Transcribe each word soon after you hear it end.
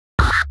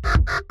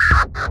Hey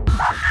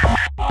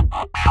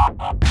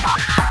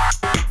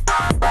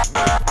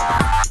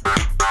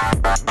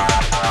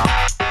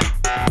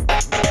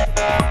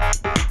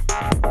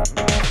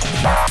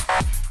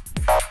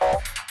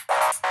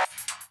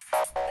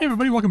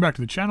everybody, welcome back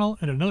to the channel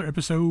and another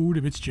episode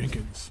of It's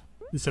Jenkins.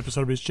 This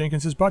episode of It's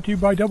Jenkins is brought to you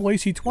by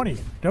AC20.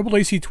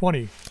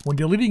 AC20, when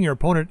deleting your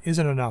opponent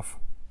isn't enough.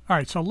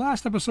 Alright, so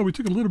last episode we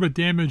took a little bit of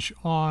damage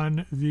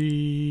on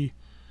the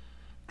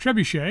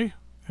trebuchet,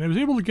 and I was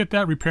able to get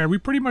that repaired. We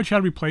pretty much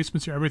had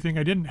replacements for everything.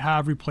 I didn't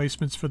have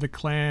replacements for the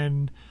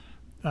clan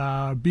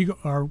Beagle,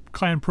 or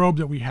clan probe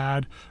that we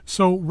had.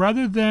 So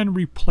rather than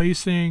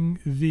replacing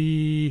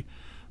the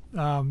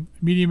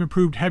medium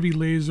improved heavy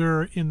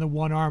laser in the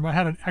one arm, I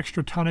had an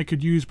extra ton I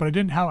could use, but I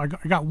didn't have.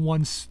 I got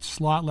one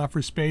slot left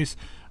for space.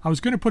 I was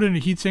going to put in a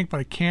heatsink,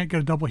 but I can't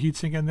get a double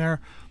heatsink in there,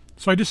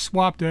 so I just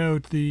swapped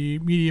out the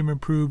medium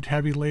improved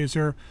heavy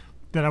laser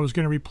that I was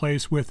going to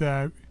replace with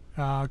a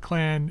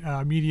clan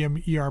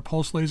medium ER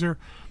pulse laser.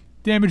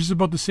 Damage is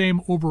about the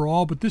same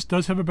overall, but this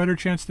does have a better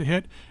chance to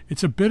hit.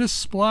 It's a bit of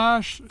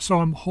splash, so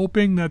I'm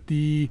hoping that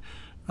the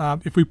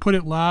if we put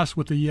it last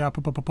with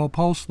the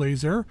pulse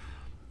laser,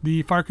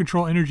 the fire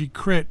control energy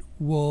crit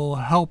will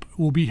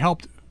be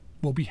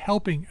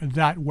helping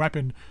that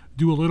weapon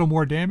do a little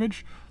more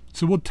damage.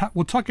 So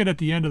we'll tuck it at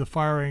the end of the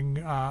firing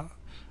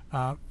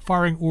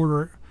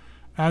order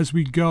as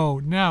we go.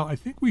 Now I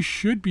think we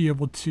should be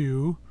able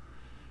to.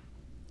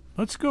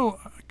 Let's go.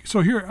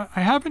 So here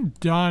I haven't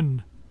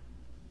done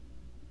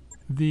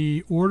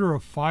the order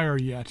of fire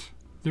yet.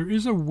 There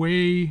is a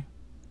way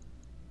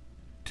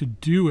to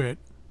do it.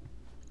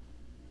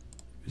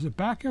 Is it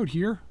back out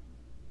here?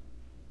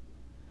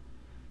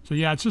 So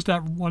yeah, it's just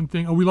that one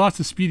thing. Oh, we lost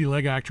the speedy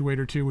leg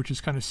actuator too, which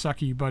is kind of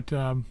sucky, but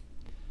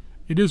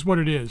it is what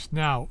it is.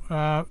 Now,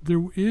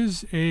 there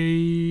is a...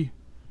 You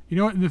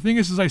know what? And the thing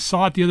is I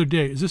saw it the other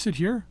day. Is this it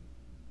here?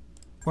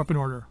 Weapon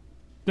order.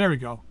 There we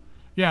go.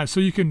 Yeah,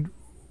 so you can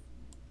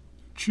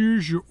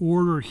choose your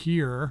order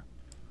here.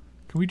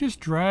 Can we just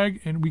drag?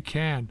 And we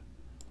can.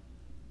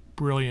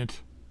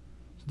 Brilliant.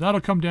 So that'll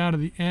come down to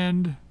the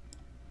end.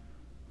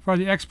 Fire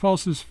the X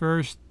pulses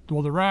first.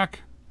 Well, the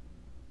rack.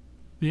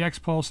 The X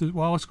pulses,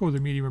 well, let's go with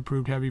the medium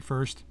improved heavy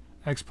first.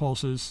 X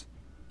pulses.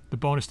 The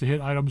bonus to hit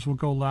items will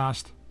go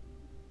last.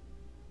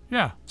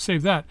 Yeah,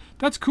 save that.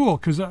 That's cool,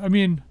 because, I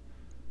mean,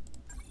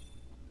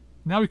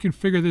 now we can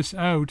figure this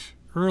out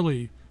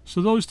early.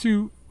 So those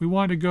two, we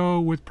want to go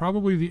with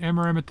probably the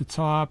MRM at the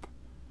top,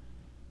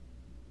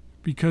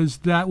 because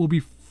that will be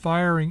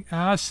firing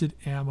acid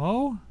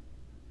ammo.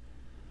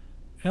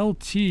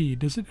 LT,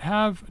 does it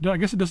have, I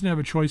guess it doesn't have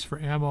a choice for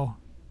ammo.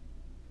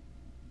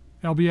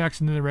 LBX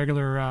and then the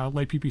regular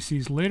light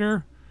PPCs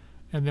later.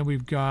 And then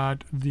we've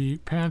got the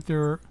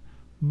Panther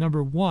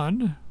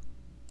 #1.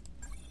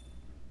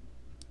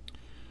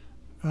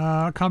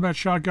 Combat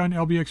shotgun,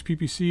 LBX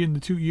PPC, and the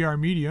 2 ER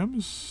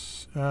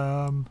mediums.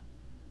 Do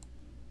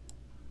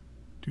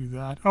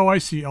that. Oh, I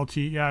see LT.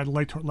 Yeah,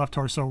 left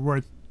torso.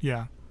 Right.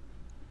 Yeah.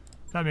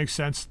 That makes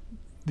sense.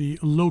 The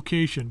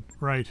location.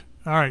 Right.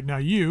 Alright, now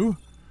you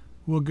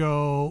will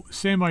go,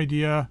 same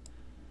idea.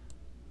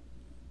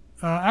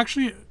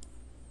 Actually,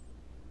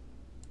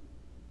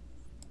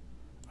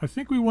 I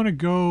think we want to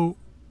go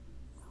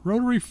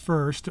rotary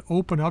first to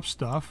open up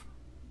stuff.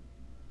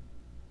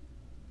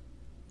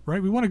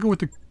 Right? We want to go with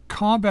the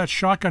combat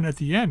shotgun at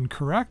the end,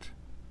 correct?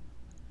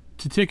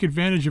 To take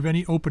advantage of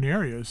any open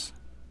areas.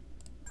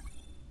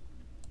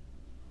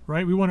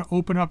 Right? We want to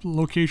open up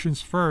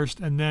locations first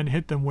and then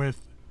hit them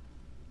with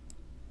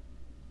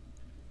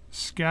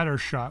scatter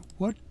shot.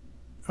 What?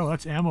 Oh,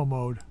 that's ammo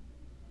mode.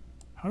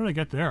 How did I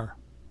get there?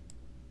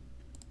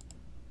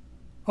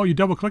 Oh, you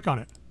double click on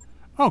it.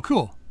 Oh,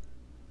 cool.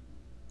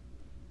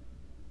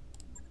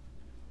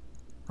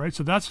 Right,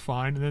 so that's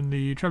fine, and then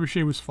the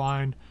trebuchet was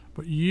fine,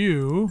 but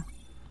you,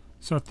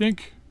 so I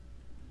think,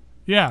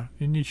 yeah,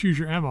 and you choose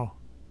your ammo,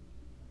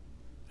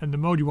 and the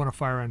mode you want to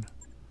fire in.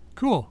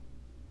 Cool.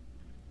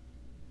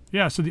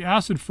 Yeah, so the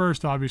acid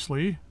first,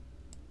 obviously,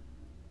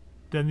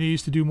 then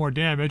these to do more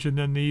damage, and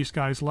then these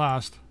guys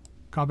last.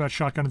 Combat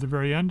shotgun at the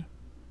very end.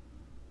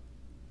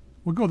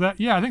 We'll go that,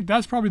 yeah, I think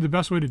that's probably the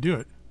best way to do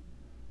it.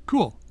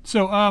 Cool.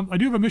 So, I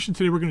do have a mission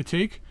today we're going to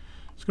take.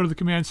 Let's go to the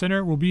command center.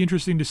 It will be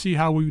interesting to see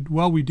how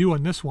well we do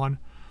on this one.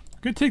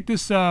 I'm going to take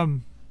this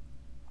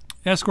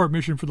escort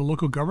mission for the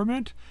local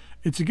government.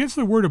 It's against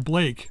the word of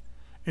Blake.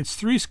 It's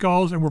 3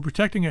 skulls, and we're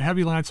protecting a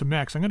heavy lance of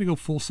mechs. I'm going to go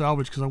full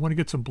salvage because I want to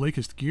get some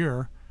Blakist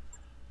gear.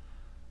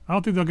 I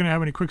don't think they're going to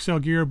have any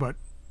Quikscell gear, but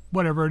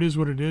whatever. It is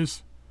what it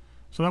is.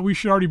 So that we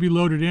should already be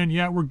loaded in.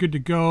 Yeah, we're good to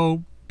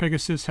go.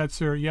 Pegasus,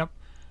 Hetzer, yep.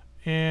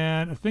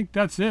 And I think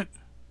that's it.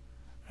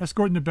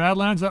 Escorting the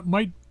Badlands. That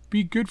might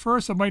be good for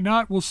us. It might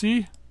not. We'll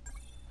see.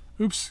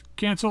 Oops,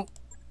 cancel.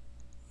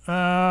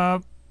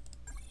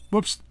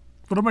 Whoops.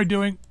 What am I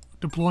doing?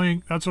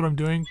 Deploying. That's what I'm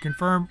doing.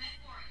 Confirm.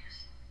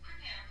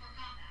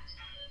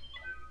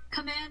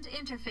 Command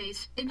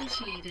interface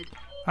initiated.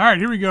 Alright,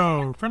 here we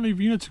go. Friendly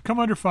units come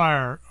under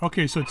fire.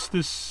 Okay, so it's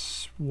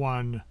this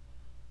one.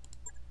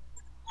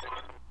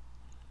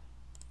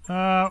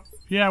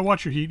 Yeah,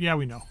 watch your heat. Yeah,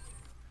 we know.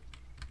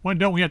 When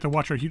don't we have to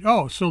watch our heat?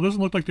 Oh, so it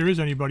doesn't look like there is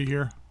anybody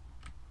here.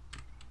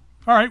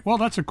 Alright, well,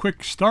 that's a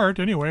quick start.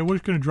 Anyway, we're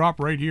just going to drop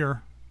right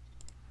here.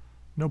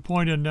 No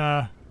point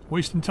in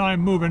wasting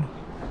time moving.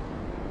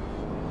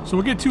 So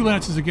we'll get 2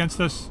 lances against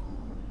us.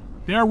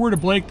 They are word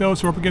of Blake, though,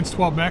 so we're up against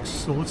 12 mechs.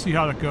 So let's see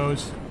how that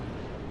goes.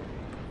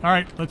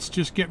 Alright, let's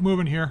just get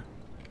moving here.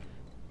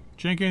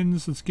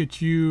 Jenkins, let's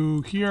get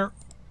you here.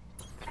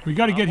 We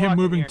got to get him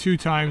moving 2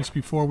 times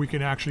before we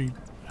can actually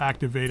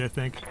activate, I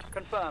think.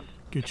 Confirmed.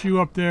 Get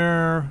you up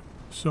there.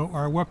 So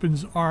our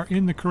weapons are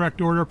in the correct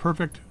order.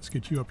 Perfect. Let's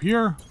get you up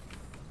here.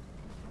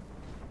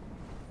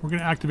 We're going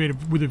to activate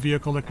it with a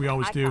vehicle like we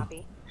always do.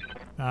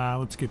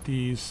 Let's get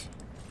these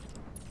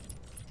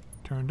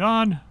turned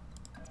on.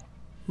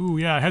 Ooh,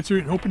 yeah, heads are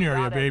in open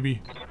area,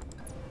 baby.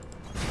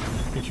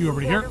 Get you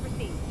over to here.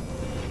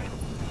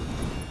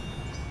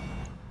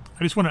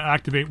 I just want to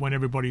activate when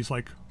everybody's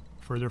like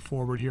further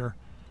forward here.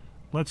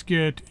 Let's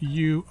get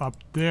you up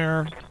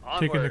there,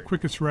 taking the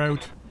quickest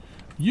route.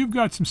 You've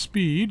got some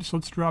speed, so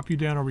let's drop you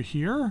down over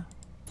here.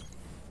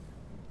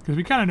 Because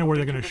we kind of know where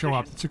they're going to show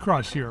up. It's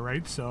across here,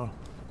 right? So,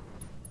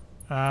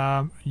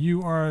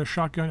 you are a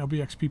shotgun,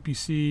 LBX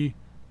PPC.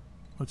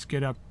 Let's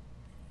get up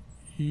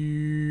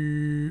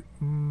you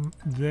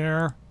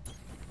there.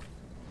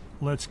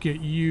 Let's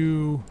get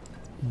you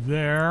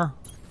there.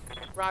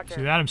 Roger.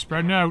 See that? I'm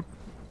spreading out.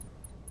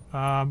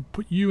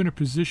 Put you in a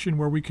position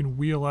where we can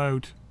wheel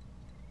out.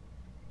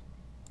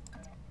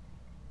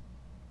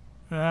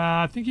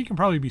 I think you can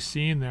probably be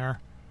seen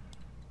there.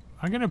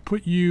 I'm going to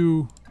put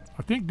you,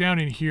 I think, down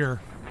in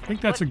here. I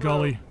think that's a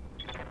gully.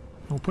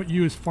 We'll put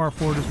you as far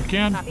forward as we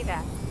can. Copy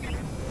that.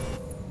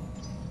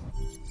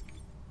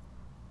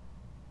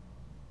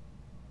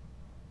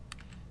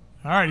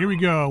 Alright, here we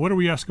go. What are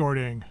we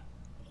escorting?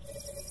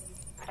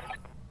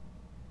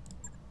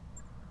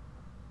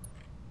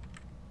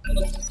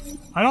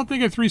 I don't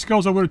think at 3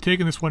 skulls I would have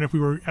taken this one if we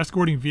were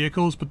escorting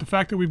vehicles, but the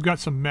fact that we've got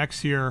some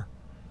mechs here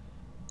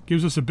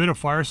gives us a bit of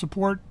fire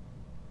support.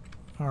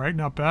 Alright,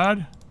 not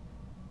bad.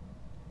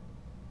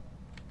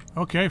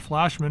 Okay,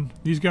 Flashman.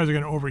 These guys are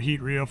going to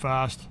overheat real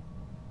fast.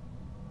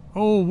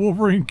 Oh,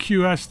 Wolverine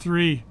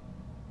QS3.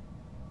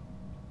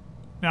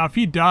 Now, if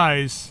he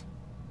dies...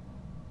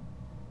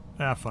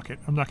 Ah, fuck it.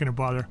 I'm not going to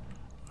bother.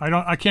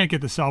 I can't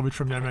get the salvage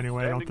from them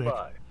anyway, I don't think.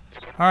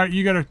 Alright,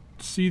 you got to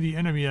see the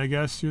enemy, I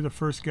guess. You're the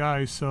first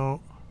guy,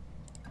 so...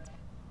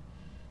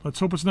 Let's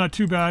hope it's not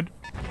too bad.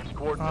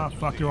 Ah,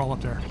 fuck, they're all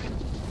up there.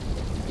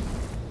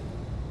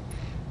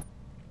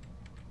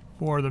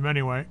 4 of them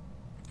anyway.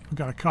 We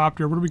got a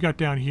copter. What do we got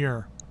down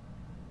here?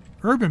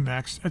 Urban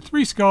mechs. At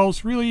 3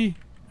 skulls, really?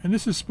 And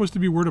this is supposed to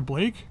be word of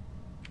Blake?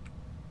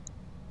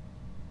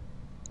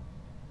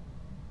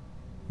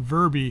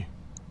 Verby.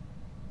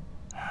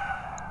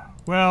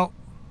 Well,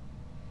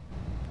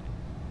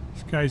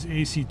 this guy's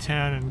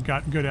AC-10 and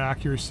got good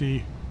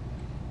accuracy.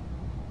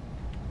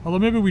 Although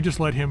maybe we just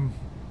let him...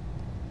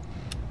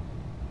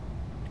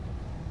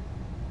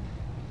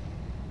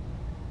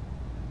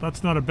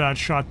 That's not a bad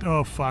shot.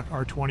 Oh, fuck.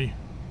 R20.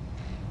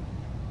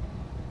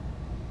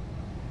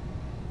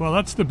 Well,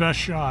 that's the best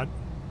shot.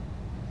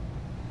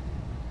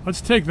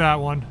 Let's take that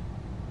one.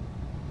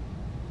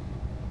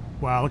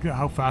 Wow, look at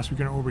how fast we're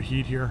going to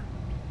overheat here.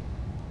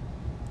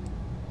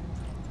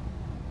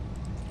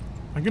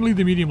 I'm going to leave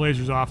the medium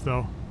lasers off,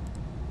 though.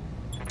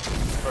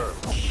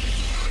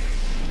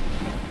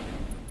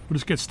 We'll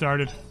just get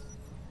started.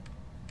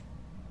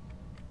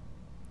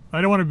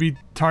 I don't want to be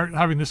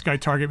having this guy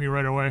target me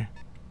right away.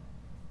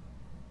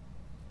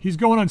 He's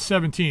going on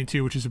 17,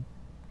 too, which is a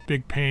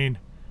big pain.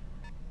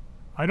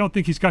 I don't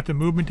think he's got the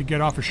movement to get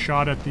off a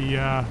shot at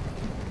the...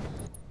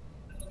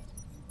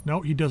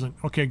 No, he doesn't.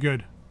 Okay,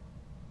 good.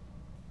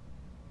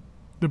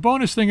 The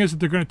bonus thing is that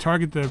they're going to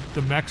target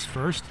the mechs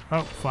first.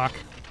 Oh, fuck.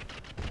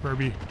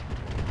 Verby.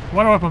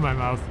 What do I open my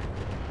mouth?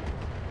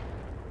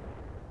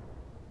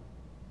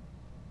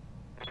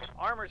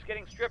 Armor's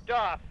getting stripped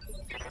off.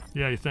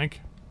 Yeah, you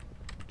think?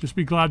 Just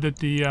be glad that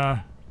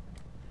the,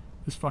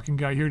 this fucking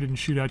guy here didn't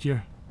shoot at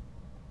you.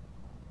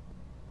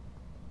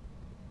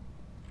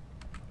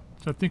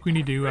 So I think we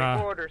need to,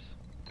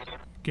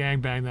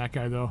 gangbang that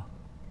guy, though.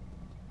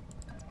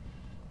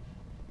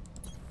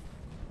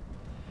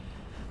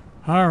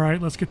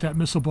 Alright, let's get that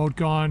missile boat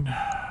gone.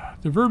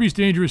 The Verby's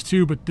dangerous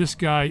too, but this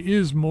guy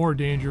is more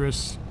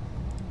dangerous.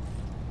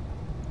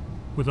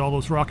 With all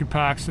those rocket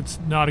packs, it's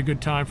not a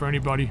good time for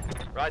anybody.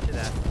 Roger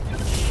that.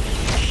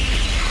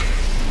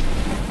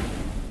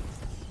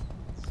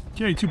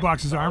 Okay, 2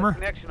 boxes of armor.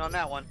 Connection on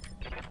that one.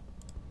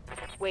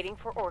 Waiting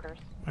for orders.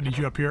 I need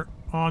you up here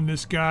on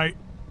this guy.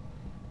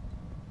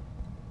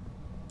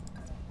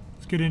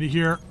 Let's get into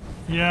here.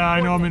 Yeah,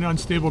 I know I'm in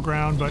unstable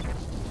ground, but...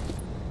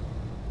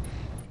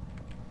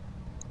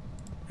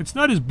 It's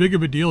not as big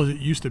of a deal as it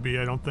used to be,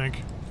 I don't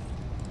think.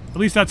 At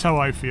least that's how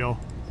I feel.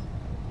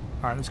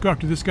 Alright, let's go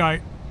after this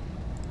guy.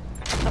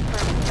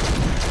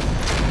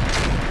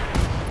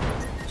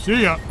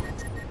 See ya!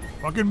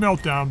 Fucking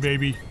meltdown,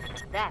 baby.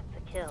 That's a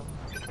kill.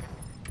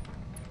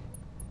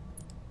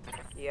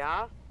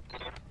 Yeah?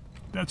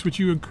 That's what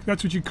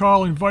you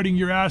call inviting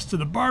your ass to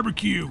the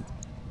barbecue.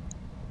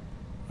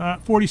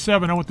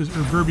 47. I want this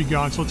Verby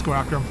gone, so let's go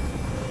after him.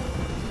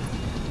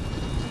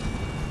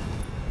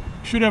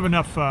 Should have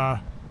enough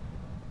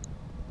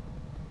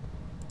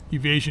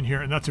evasion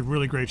here, and that's a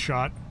really great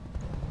shot.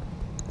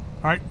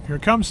 All right, here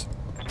it comes.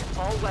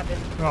 All weapons.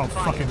 Oh,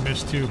 fired. fucking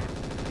missed too.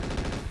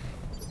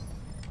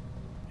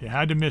 You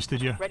had to miss,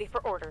 did you? Ready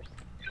for orders.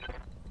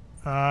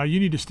 You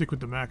need to stick with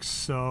the mechs,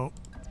 so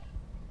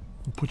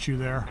we'll put you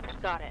there.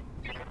 Got it.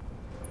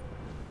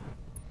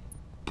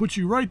 Put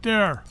you right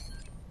there.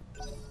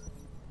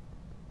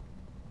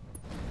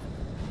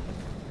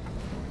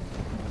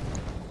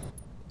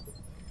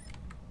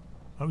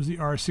 That was the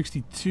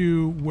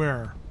R62.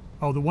 Where?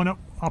 Oh, the one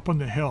up on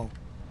the hill.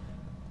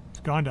 It's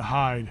gone to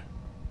hide.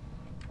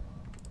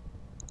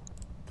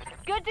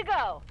 Good to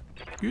go.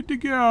 Good to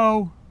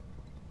go.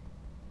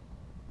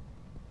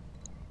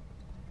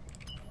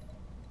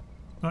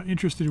 Not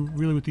interested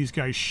really with these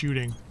guys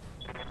shooting.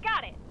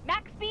 Got it.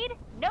 Max speed,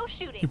 no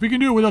shooting. If we can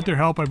do it without their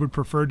help, I would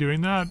prefer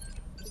doing that.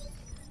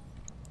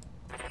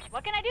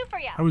 What can I do for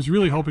you? I was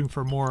really hoping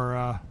for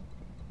more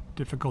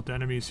difficult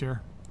enemies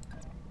here.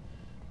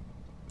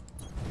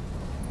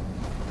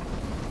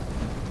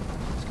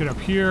 Let's get up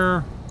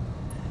here.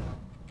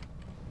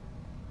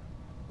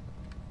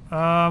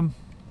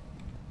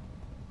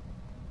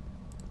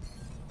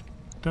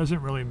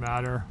 Doesn't really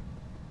matter.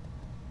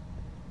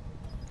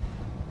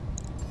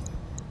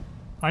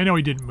 I know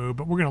he didn't move,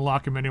 but we're gonna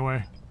lock him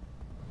anyway.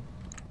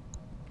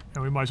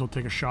 And we might as well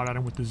take a shot at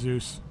him with the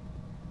Zeus.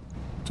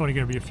 It's only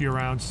gonna be a few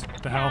rounds.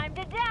 What the hell? Time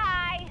to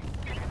die.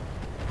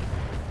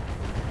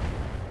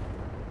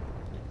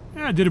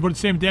 Yeah, it did about the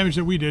same damage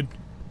that we did.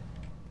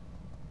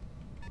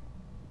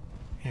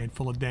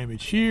 Handful of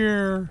damage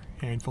here,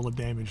 handful of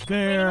damage Waiting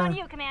there. on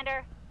you,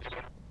 Commander.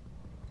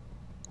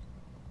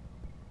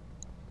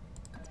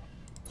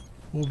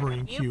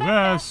 Wolverine You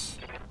QS.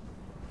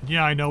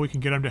 Yeah, I know we can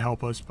get him to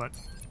help us, but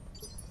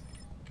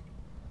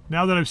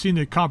now that I've seen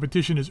the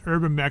competition is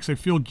urban mechs, I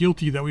feel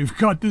guilty that we've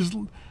got this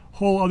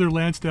whole other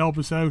lance to help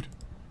us out.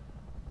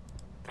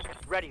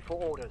 Ready for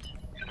orders.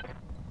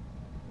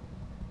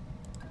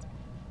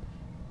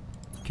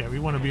 Okay, we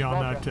want to be on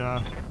that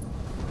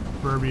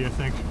Verby, I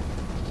think.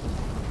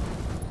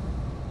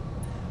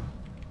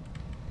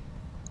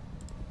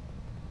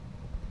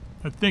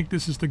 I think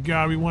this is the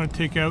guy we want to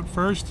take out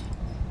first.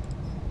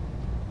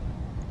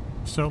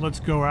 So let's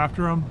go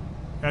after him.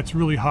 That's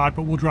really hot,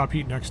 but we'll drop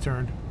heat next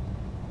turn.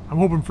 I'm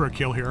hoping for a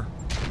kill here.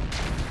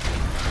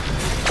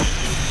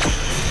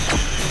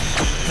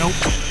 Nope.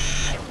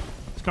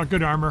 It's got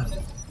good armor.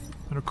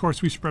 And of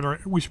course we spread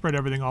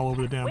everything all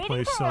over the damn Waiting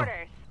place, for so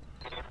orders.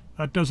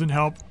 that doesn't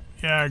help.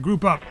 Yeah,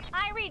 group up.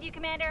 I read you,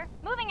 Commander.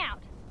 Moving out.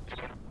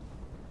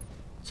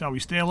 That's how we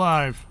stay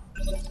alive.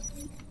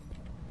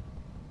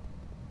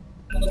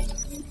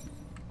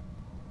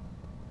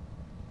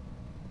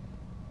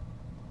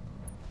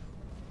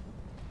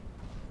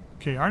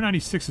 Okay,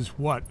 R96 is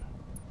what?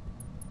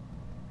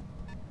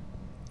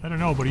 I don't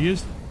know, but he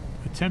is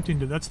attempting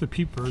to... That's the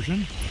PEEP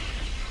version.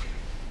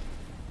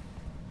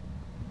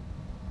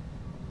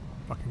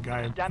 Fucking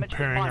guy Damage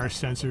comparing our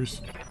refined. sensors.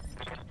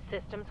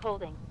 Systems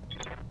holding.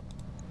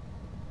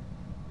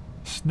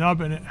 Snub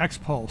and an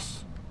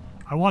X-Pulse.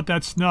 I want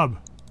that snub.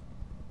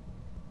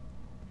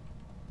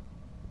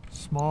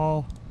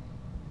 Small.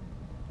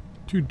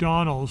 2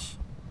 Donnells.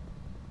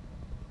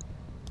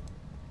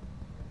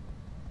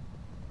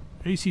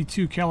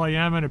 AC2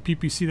 Kalayama and a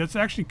PPC. That's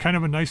actually kind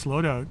of a nice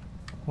loadout.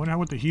 Wonder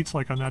what the heat's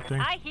like on that thing.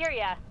 I hear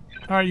ya.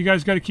 Alright, you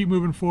guys got to keep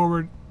moving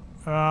forward.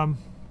 I'm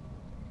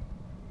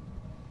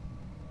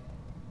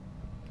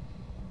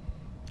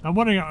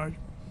wondering... yeah.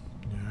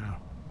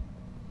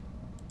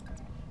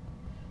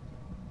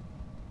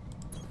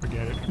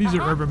 Forget it. These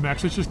are urban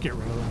mechs. Let's just get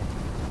rid of them.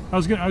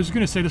 I was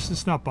gonna say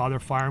let's not bother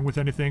firing with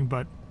anything,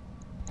 but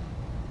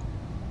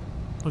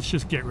let's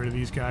just get rid of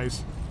these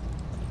guys.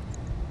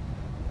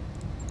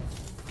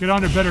 Get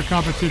on to better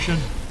competition.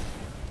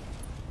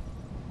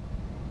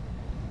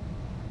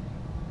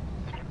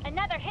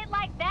 Another hit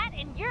like that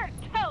and you're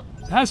toast.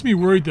 It has me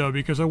worried though,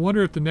 because I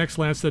wonder if the next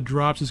lance that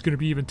drops is going to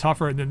be even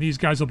tougher, and then these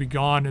guys will be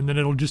gone, and then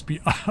it'll just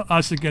be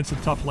us against a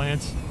tough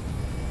lance.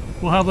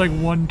 We'll have like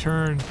one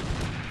turn.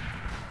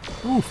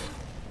 Oof.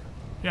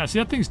 Yeah, see,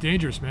 that thing's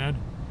dangerous, man.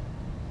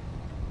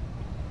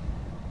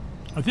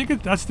 I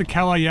think that's the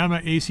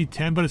Kalayama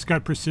AC-10, but it's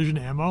got precision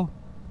ammo.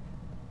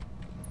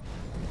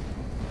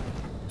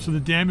 So the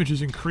damage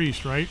is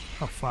increased, right?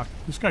 Oh, fuck.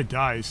 This guy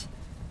dies.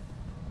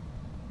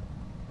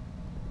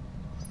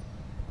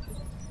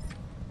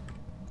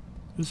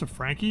 Is this a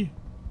Frankie?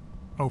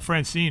 Oh,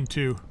 Francine,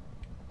 too.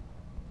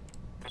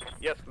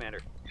 Yes, Commander.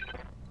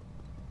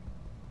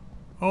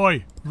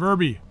 Oi,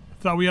 Verby.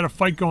 Thought we had a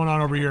fight going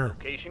on over here.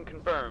 Location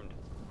confirmed.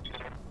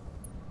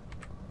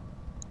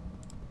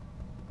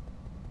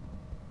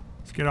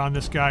 Let's get on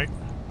this guy.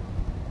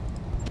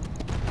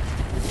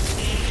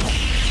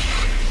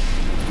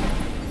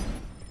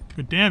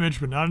 Good damage,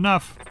 but not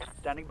enough.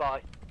 Standing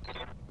by.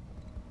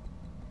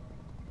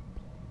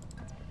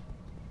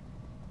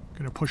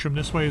 Gonna push him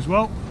this way as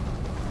well.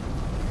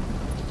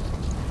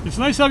 It's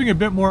nice having a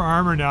bit more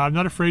armor now. I'm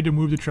not afraid to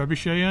move the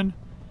trebuchet in.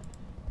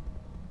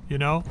 You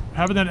know,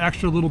 having that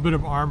extra little bit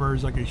of armor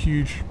is like a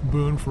huge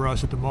boon for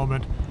us at the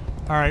moment.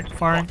 Alright,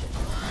 firing.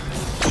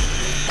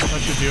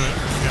 That should do it.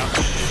 Yeah.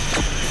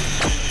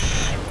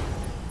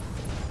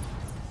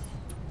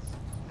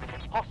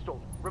 Hostile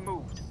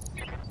removed.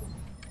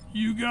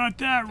 You got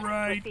that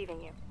right.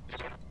 Receiving you.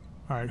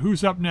 Alright,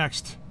 who's up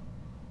next?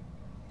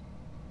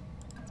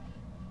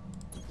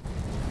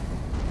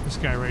 This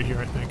guy right here,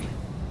 I think.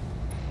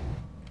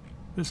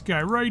 This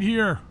guy right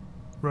here.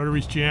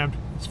 Rotary's jammed.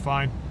 It's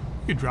fine.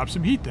 We could drop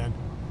some heat then.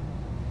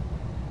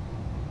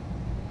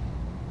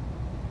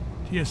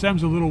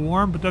 TSM's a little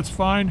warm, but that's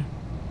fine.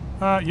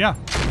 Yeah.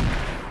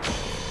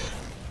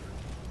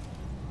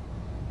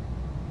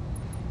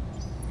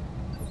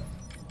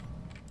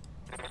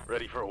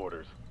 Ready for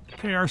orders.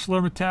 Okay,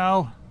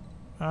 ArcelorMittal.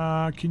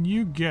 Can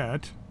you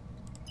get...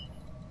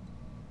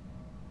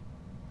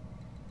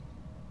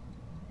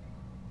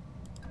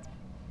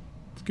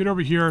 Let's get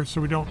over here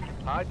so we don't...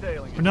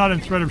 Hightailing. We're not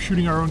in threat of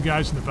shooting our own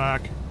guys in the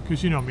back.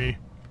 Because you know me.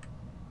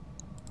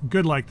 I'm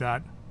good like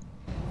that.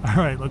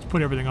 Alright, let's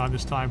put everything on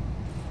this time.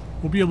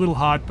 We'll be a little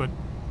hot, but...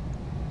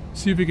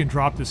 See if we can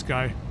drop this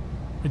guy.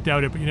 I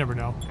doubt it, but you never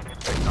know.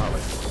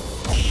 Acknowledge.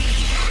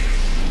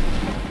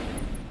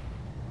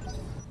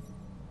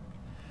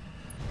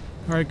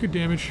 Alright, good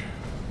damage.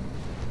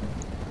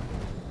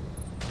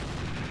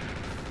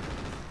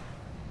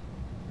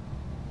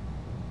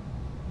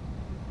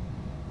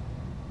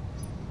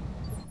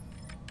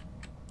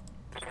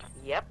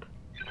 Yep.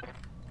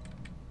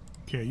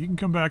 Okay, you can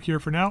come back here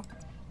for now.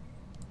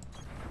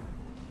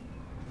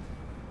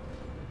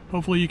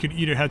 Hopefully you can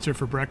eat a Hetzer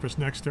for breakfast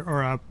next,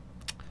 or a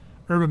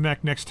Urban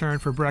Mech next turn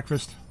for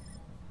breakfast.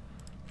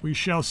 We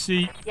shall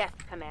see. Yes,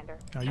 Commander.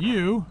 Now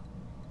you...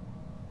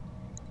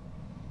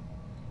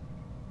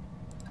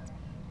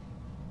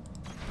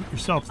 Put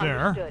yourself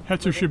there. Understood.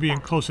 Hetzer Moving should be in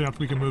fast. close enough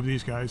we can move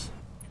these guys.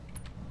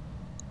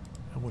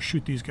 And we'll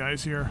shoot these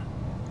guys here.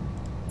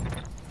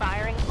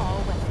 Firing all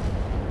weapons.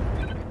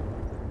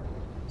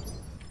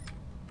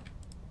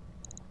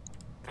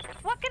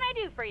 What can I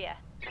do for you?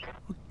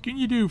 What can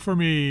you do for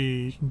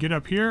me? You can get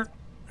up here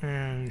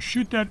and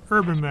shoot that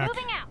Urban Mech.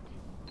 Moving out.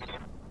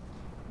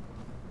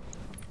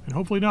 And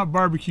hopefully not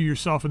barbecue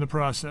yourself in the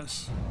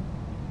process.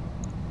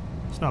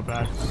 It's not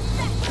bad.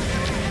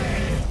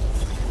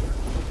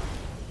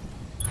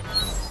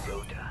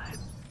 Go time.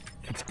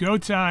 It's go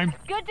time.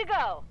 Good to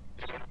go.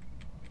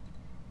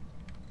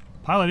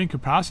 Pilot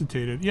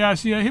incapacitated. Yeah,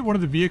 see, I hit one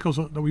of the vehicles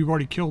that we've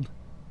already killed.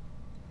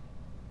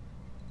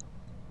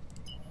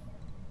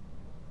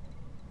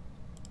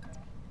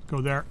 Go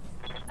there.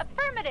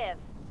 Affirmative.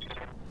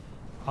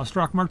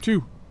 Ostrock Mark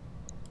II.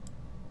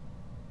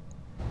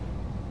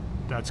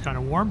 That's kind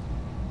of warm.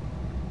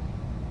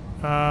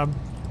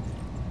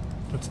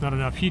 That's not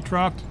enough heat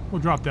dropped.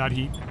 We'll drop that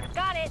heat.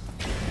 Got it.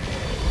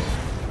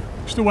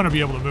 Still want to be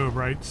able to move,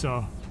 right?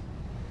 So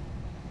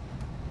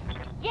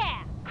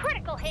Yeah.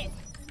 Critical hit.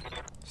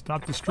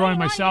 stop destroying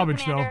my Waiting on you,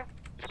 salvage, though. Commander.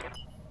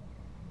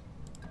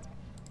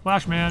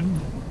 Flashman.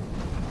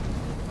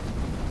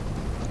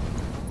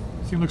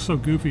 He looks so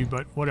goofy,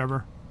 but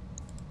whatever.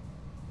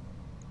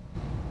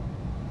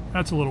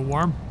 That's a little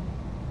warm.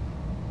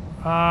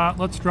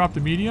 Let's drop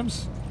the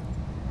mediums.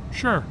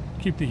 Sure,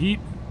 keep the heat.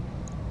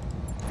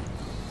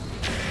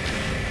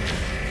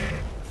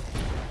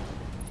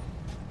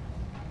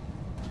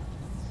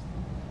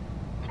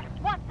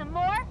 Want some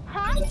more?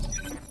 Huh?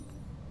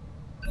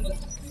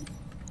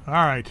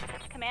 All right,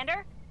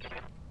 Commander?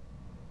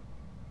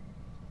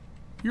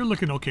 you're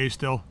looking okay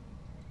still.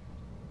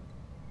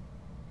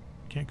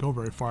 Can't go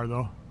very far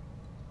though.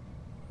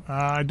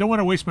 I don't want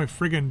to waste my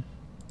friggin'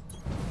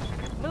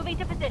 Moving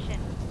to position.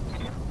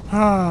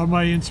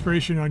 my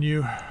inspiration on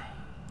you.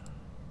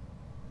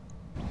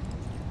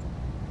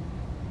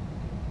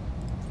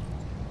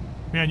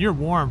 Man, you're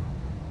warm.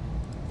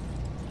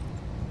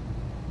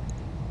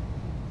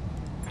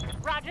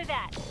 Roger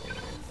that.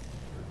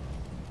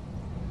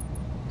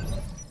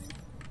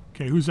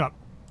 Okay, who's up?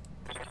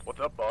 What's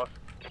up, boss?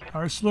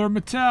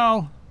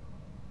 ArcelorMittal.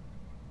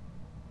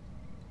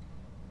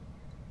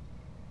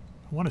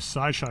 I want a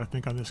side shot, I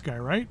think, on this guy,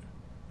 right?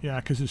 Yeah,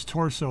 because his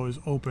torso is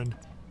open.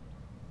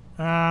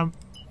 Get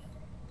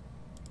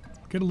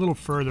a little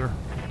further.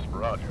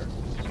 Roger.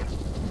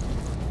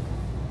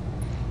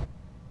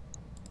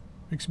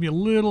 Makes me a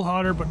little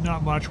hotter, but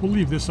not much. We'll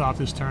leave this off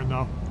this turn,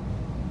 though.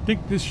 I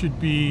think this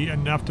should be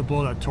enough to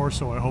blow that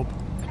torso, I hope.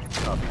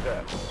 Copy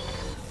that.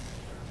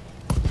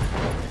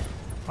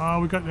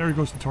 There he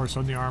goes, the torso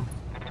and the arm.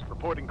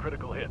 Reporting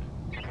critical hit.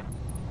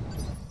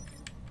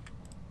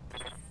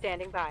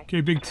 Standing by.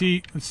 Okay, Big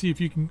T, let's see if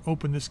you can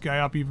open this guy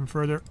up even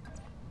further.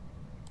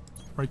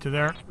 Right to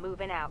there.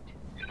 Moving out.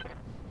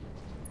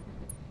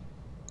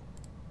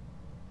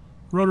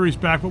 Rotary's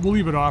back, but we'll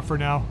leave it off for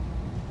now.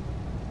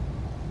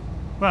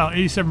 Well,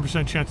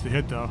 87% chance to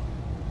hit, though.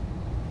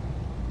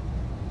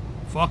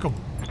 Fuck him.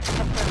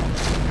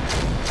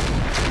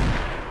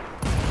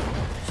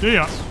 See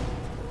ya.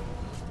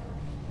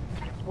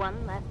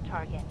 One less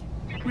target.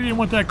 We didn't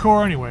want that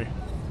core anyway.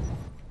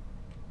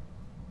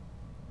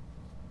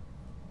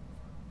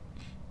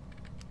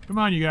 Come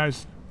on, you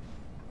guys.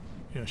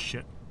 Yeah,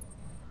 shit.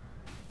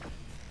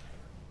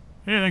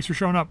 Hey, thanks for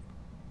showing up.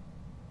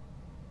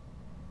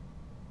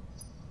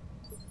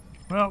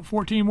 Well,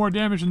 14 more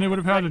damage than they would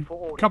have had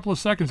a couple of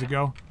seconds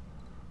ago.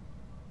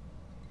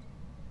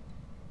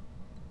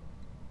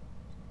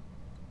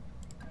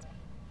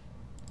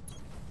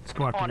 Let's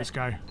go after this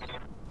guy.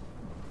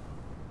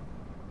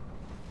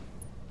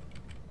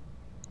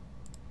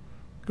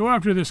 Go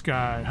after this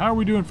guy. How are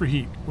we doing for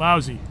heat?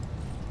 Lousy.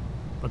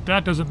 But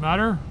that doesn't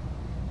matter.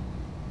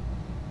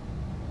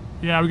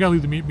 Yeah, we gotta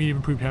leave the medium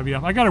improved heavy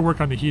up. I gotta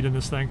work on the heat in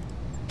this thing.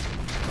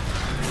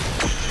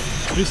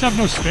 I just have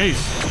no space.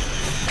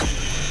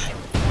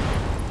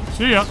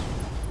 See ya.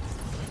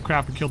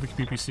 Crap, I killed the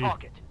PPC.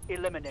 Target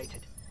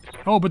eliminated.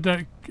 Oh, but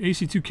that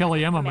AC2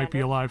 Kellyemma might be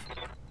alive.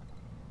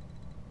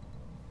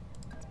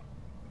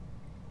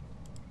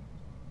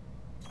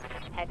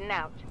 Heading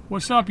out.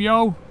 What's up,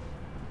 yo?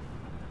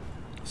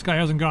 This guy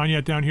hasn't gone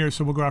yet down here,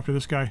 so we'll go after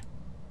this guy.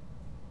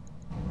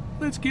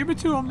 Let's give it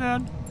to him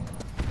then.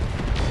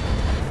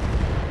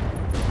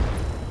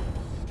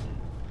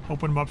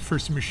 Open him up for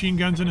some machine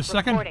guns in a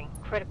second. Reporting.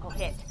 Critical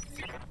hit.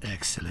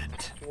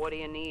 Excellent. What do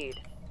you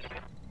need?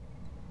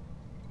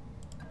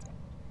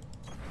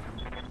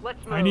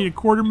 Let's move. I need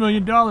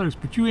 $250,000,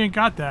 but you ain't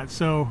got that,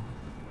 so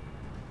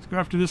let's go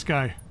after this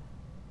guy.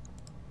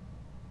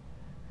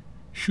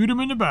 Shoot him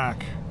in the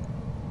back.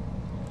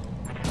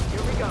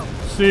 Here we go.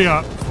 See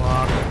ya.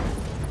 Fuck.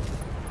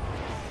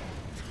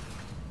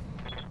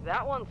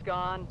 That one's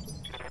gone.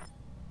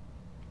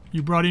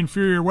 You brought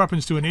inferior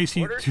weapons to an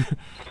AC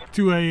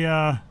to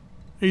a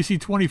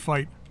AC-20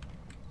 fight.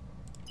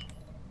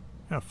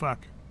 Oh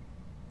fuck.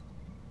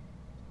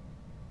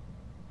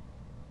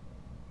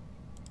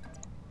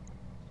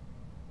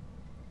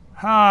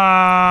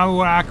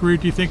 How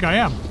accurate do you think I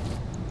am?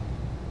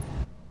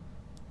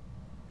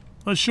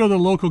 Let's show the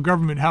local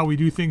government how we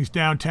do things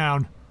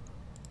downtown.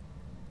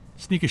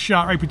 Sneak a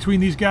shot right between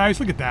these guys.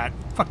 Look at that.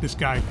 Fuck this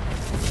guy.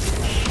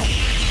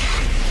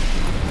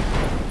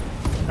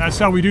 That's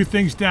how we do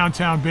things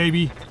downtown,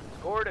 baby.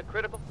 Scored a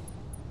critical.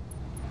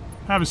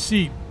 Have a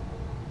seat.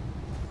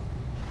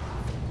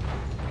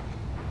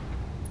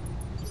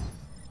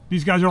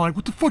 These guys are like,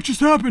 what the fuck just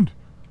happened?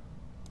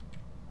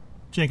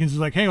 Jenkins is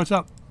like, hey, what's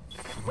up?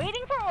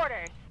 Waiting for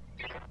orders.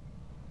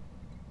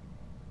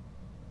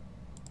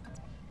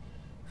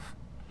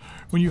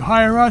 When you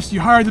hire us,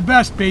 you hire the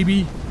best,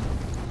 baby.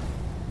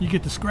 You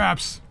get the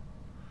scraps.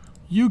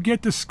 You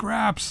get the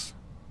scraps.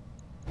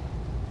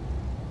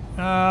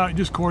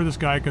 Just core this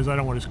guy because I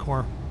don't want his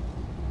core.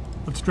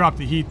 Let's drop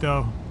the heat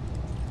though.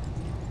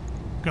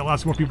 Got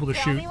lots more people to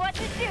Tell shoot. me what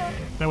to do.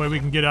 That way we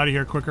can get out of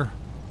here quicker.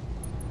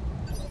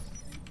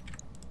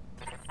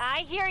 I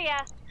hear ya.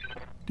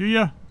 Do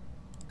ya?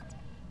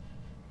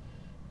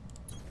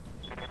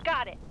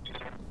 Got it.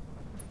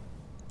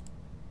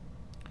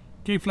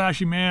 Okay,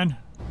 flashy man.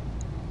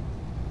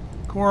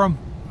 Core him.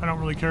 I don't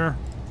really care.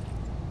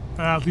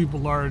 Leave the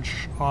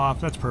large off.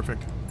 That's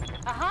perfect.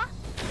 Uh-huh.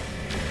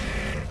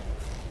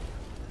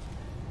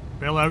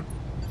 Bail out.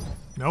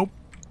 Nope.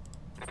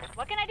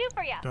 What can I do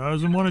for ya?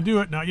 Doesn't want to do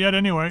it. Not yet,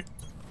 anyway.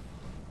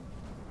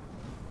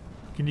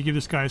 Can you give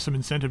this guy some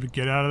incentive to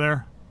get out of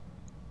there?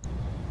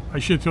 I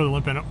should throw the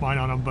limp mine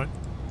on him, but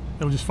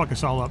it'll just fuck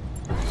us all up.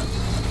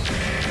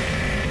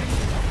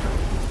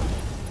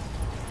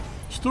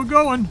 Still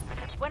going.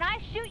 When I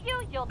shoot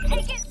you, you'll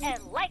take it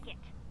and like it.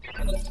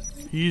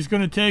 He's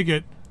gonna take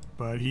it,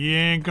 but he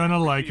ain't gonna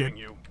like it. Receiving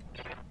you.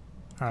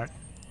 Alright.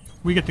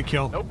 We get the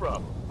kill. No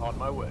problem. On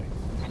my way.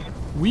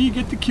 We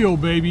get the kill,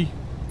 baby.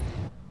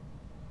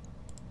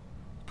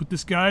 Put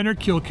this guy in our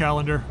kill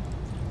calendar.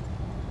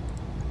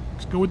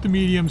 Let's go with the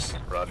mediums.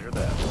 Roger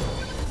that.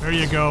 There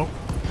you go.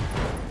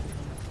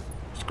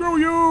 Screw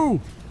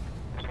you!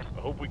 I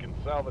hope we can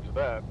salvage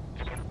that.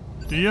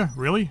 Do you?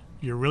 Really?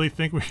 You really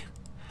think we...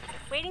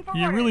 Waiting for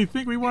You orders. really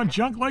think we want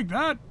junk like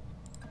that?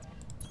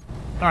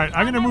 Alright,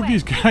 I'm gonna move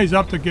these guys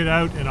up to get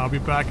out, and I'll be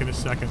back in a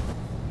second.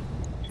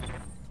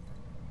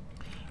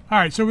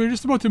 Alright, so we're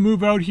just about to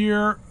move out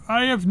here.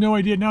 I have no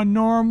idea. Now,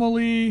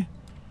 normally,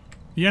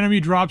 the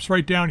enemy drops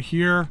right down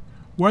here.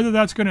 Whether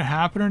that's going to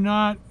happen or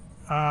not,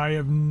 I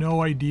have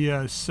no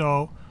idea.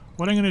 So,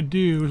 what I'm going to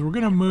do is we're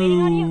going to Waiting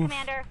on you, move...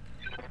 Commander.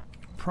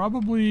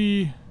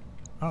 Probably...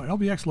 Oh,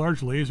 LBX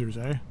large lasers,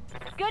 eh?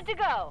 Good to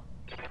go.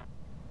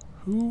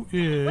 Who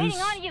is... Waiting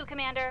on you,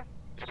 Commander.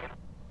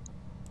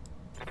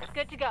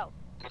 Good to go.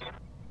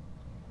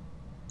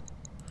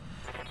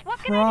 What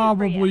can I do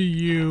Probably for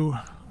you? you.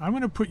 I'm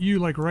going to put you,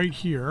 like, right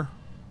here.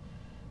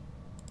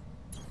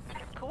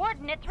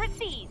 Coordinates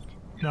received.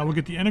 Now we'll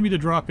get the enemy to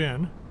drop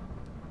in.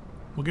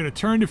 We'll get a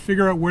turn to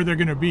figure out where they're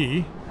going to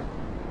be.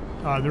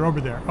 They're over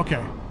there.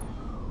 Okay.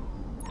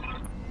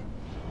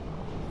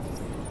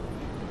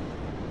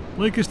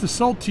 Lakest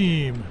Assault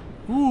Team.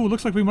 Ooh,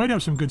 looks like we might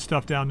have some good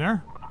stuff down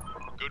there.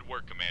 Good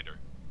work, Commander.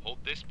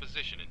 Hold this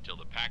position until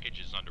the package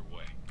is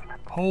underway.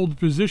 Hold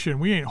position.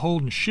 We ain't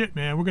holding shit,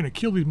 man. We're gonna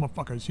kill these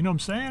motherfuckers. You know what I'm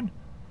saying?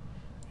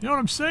 You know what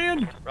I'm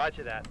saying?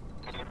 Roger that.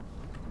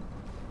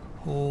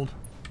 Hold.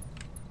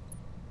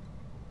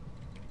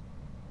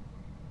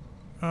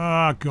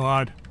 Ah,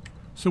 God.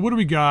 So what do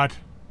we got?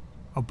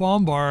 A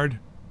bombard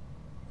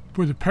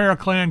with a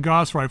Paraclan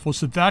Gauss rifle,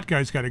 so that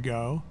guy's got to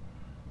go.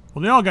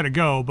 Well, they all got to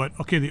go, but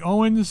okay, the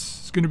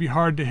Owens is going to be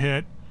hard to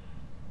hit.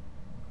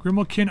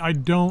 Grimalkin, I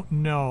don't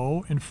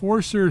know.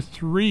 Enforcer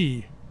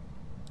 3.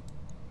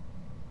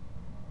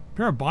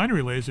 Pair of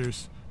binary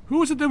lasers. Who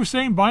was it that was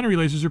saying binary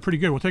lasers are pretty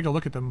good? We'll take a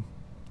look at them.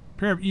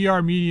 Pair of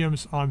ER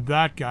mediums on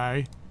that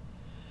guy.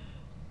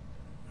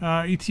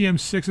 ETM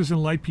 6s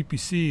and light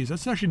PPCs.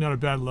 That's actually not a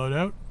bad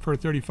loadout for a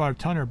 35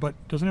 tonner, but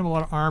doesn't have a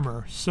lot of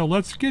armor. So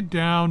let's get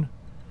down.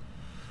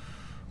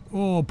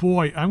 Oh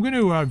boy, I'm going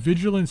to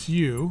vigilance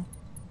you.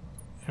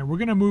 And we're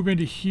going to move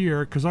into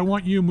here because I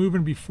want you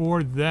moving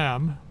before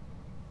them.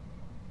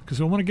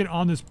 Because I want to get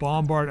on this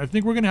bombard. I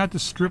think we're going to have to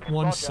strip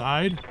one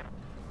side.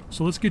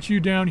 So let's get you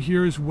down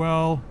here as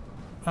well.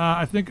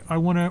 I think I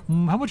want to...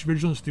 how much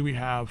vigilance do we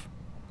have?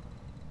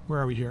 Where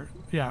are we here?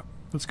 Yeah,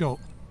 let's go.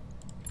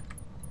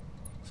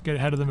 Let's get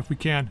ahead of them if we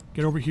can.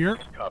 Get over here.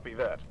 Copy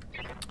that.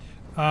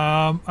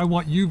 I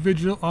want you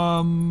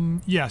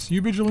yes,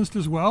 you vigilanced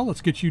as well.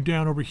 Let's get you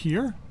down over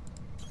here.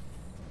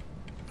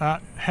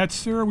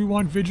 Hetzer, we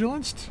want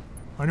vigilanced.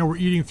 I know we're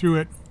eating through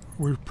it.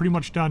 We're pretty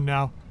much done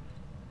now.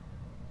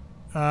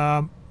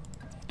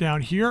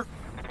 Down here.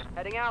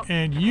 Heading out.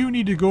 And you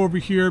need to go over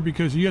here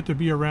because you have to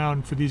be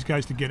around for these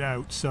guys to get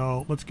out.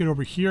 So let's get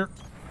over here.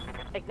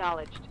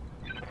 Acknowledged.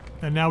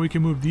 And now we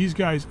can move these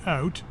guys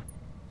out.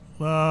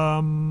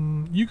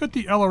 You got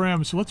the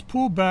LRM, so let's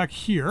pull back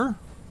here.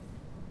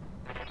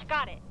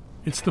 Got it.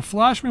 It's the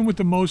flashman with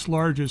the most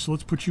larges, so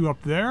let's put you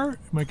up there.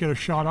 Might get a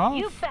shot off.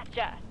 You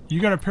betcha. You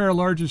got a pair of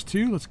larges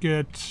too. Let's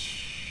get...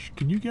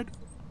 Can you get...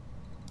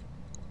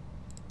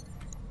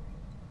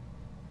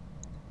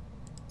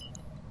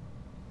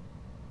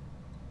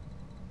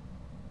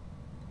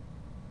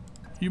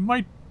 You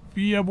might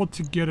be able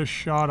to get a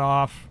shot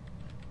off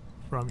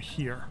from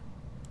here.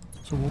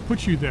 So we'll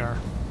put you there.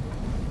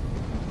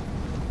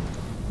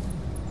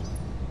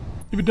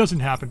 If it doesn't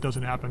happen, it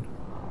doesn't happen.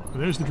 So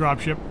there's the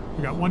dropship.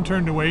 We got one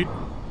turn to wait.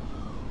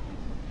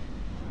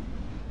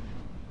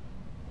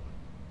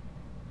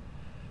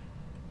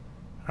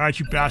 Alright,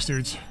 you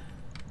bastards.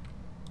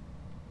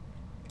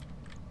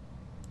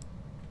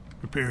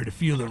 Prepare to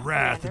feel the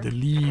wrath of the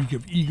League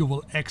of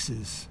Evil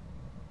X's.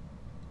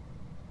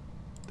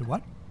 The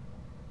what?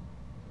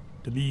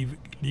 The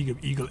League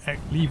of Evil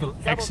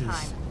X's. Double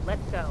time.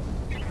 Let's go.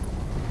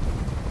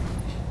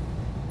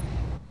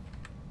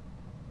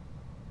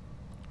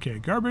 Okay,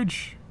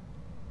 garbage.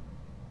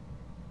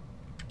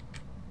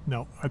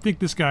 No, I think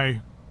this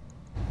guy...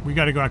 We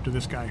gotta go after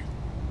this guy.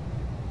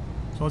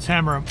 So let's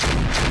hammer him.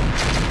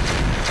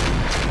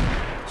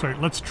 Sorry,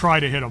 let's try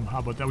to hit him. How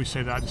about that? We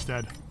say that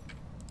instead.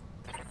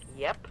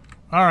 Yep.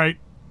 Alright.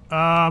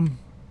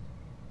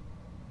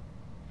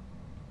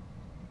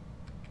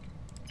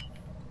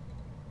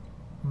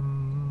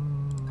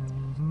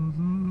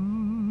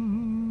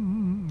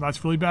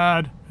 That's really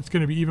bad. It's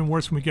going to be even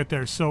worse when we get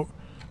there. So,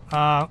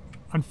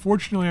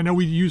 unfortunately, I know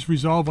we used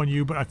resolve on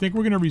you, but I think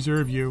we're going to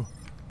reserve you.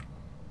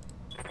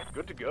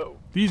 Good to go.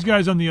 These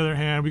guys, on the other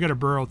hand, we got to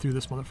burrow through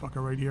this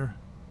motherfucker right here.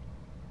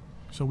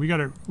 So we're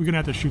gonna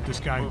have to shoot this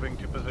guy. Moving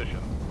to position.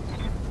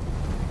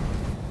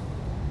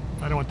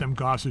 I don't want them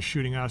gosses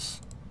shooting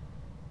us.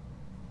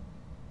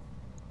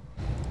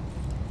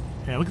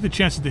 Yeah, look at the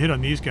chances to hit on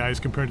these guys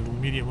compared to the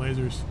medium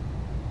lasers.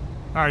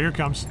 Alright, here it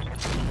comes.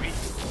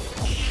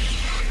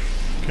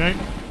 Okay.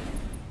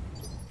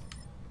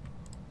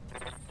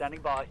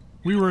 Standing by.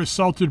 We were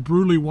assaulted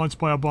brutally once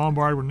by a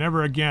bombard. We're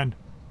never again.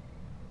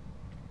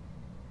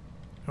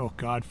 Oh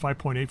god,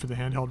 5.8 for the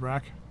handheld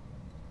rack.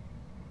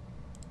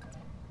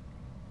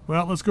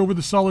 Well, let's go with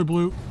the solid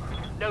blue.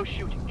 No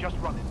shooting, just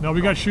running. No,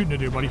 we got shooting to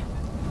do, buddy.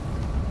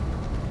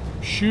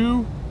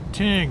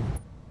 Shoo-ting.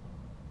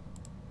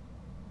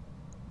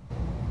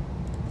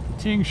 The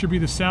ting should be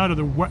the sound of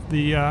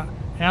the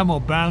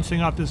ammo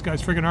bouncing off this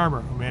guy's friggin'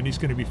 armor. Oh man, he's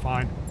gonna be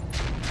fine.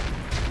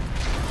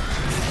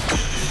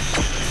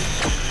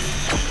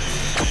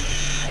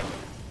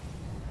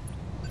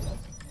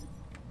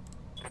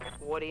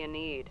 What do you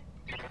need?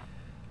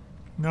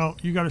 No,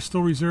 you gotta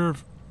still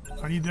reserve.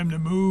 I need them to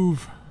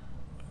move.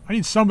 I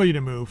need somebody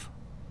to move.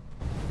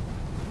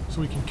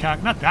 So we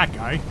can not that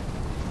guy.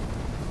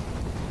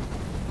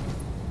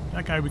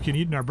 That guy we can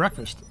eat in our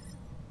breakfast.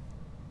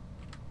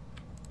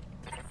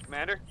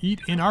 Commander?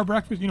 Eat in our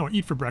breakfast? You know,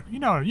 eat for breakfast. You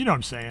know what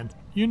I'm saying.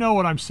 You know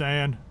what I'm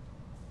saying.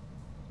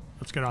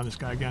 Let's get on this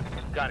guy again.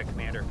 Got it,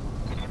 Commander.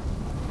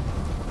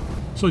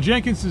 So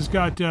Jenkins has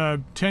got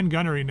 10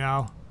 gunnery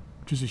now,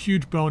 which is a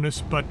huge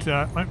bonus, but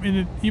I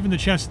mean, even the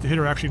chances to hit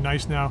are actually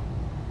nice now.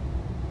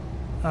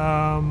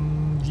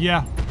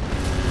 Yeah.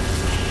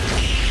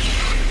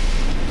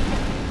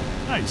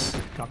 Nice.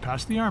 Got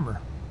past the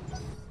armor.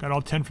 Got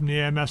all 10 from the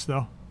AMS,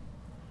 though.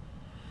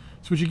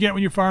 That's what you get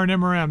when you're firing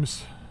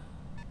MRMs.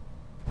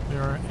 There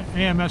or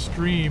AMS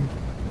stream.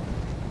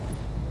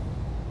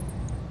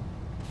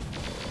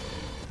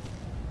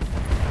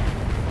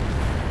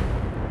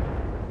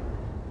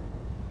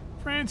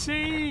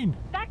 Francine!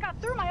 That got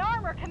through my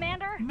armor,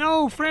 Commander.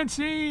 No,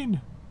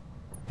 Francine!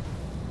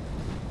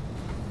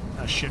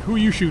 Ah, shit. Who are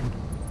you shooting?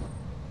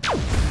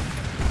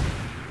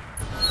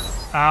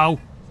 Ow.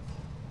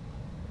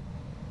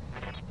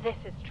 This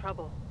is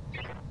trouble.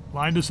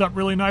 Lined us up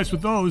really nice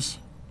with those.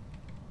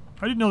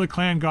 I didn't know the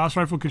clan Gauss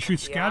rifle could shoot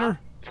scatter.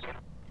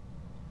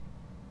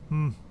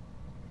 Hmm.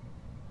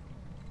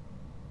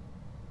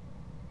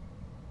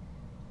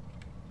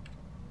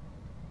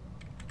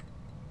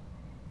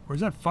 Where's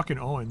that fucking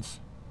Owens?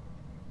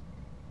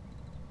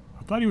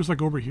 I thought he was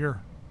like over here.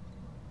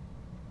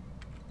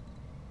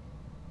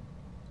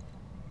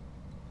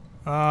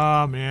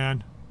 Ah,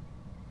 man.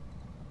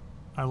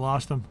 I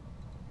lost him.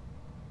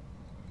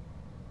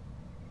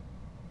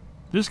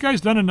 This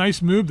guy's done a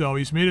nice move, though.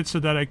 He's made it so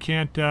that I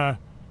can't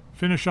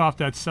finish off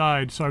that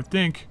side. So I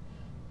think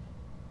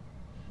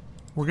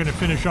we're going to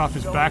finish off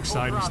his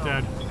backside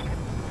instead.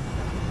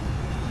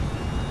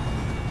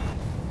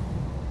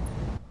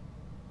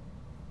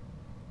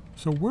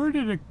 So where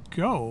did it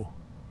go?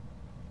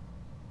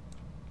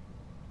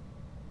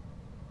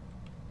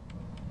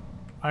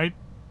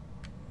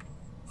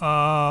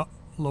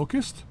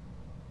 Locust?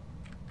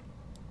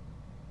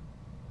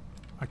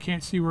 I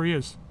can't see where he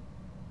is.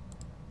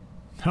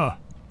 Huh.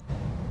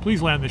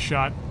 Please land this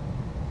shot.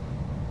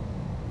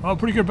 Oh,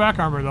 pretty good back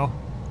armor, though.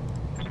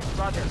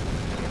 Roger.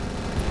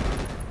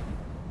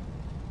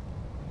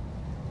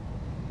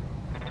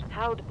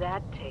 How'd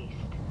that taste?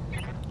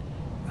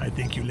 I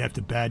think you left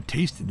a bad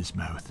taste in his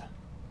mouth.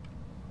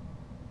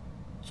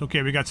 It's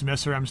okay, we got some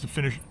SRMs to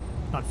finish,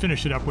 not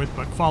finish it up with,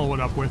 but follow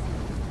it up with.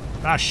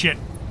 Ah, shit.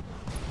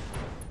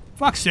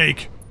 Fuck's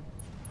sake.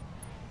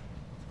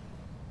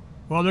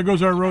 Well, there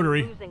goes our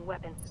rotary. Losing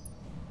weapons.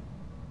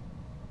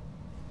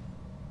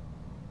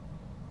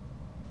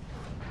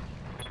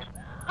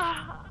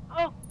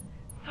 Oh,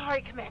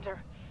 sorry,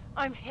 Commander.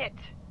 I'm hit.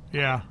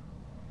 Yeah.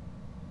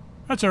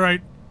 That's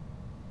alright.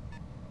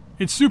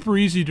 It's super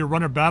easy to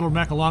run a battle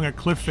mech along a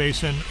cliff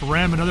face and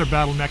ram another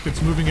battle mech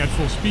that's moving at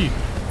full speed.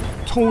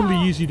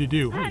 Totally easy to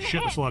do. Holy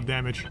shit, that's a lot of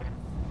damage.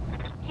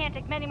 Can't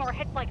take many more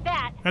hits like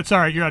that. That's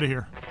alright, you're out of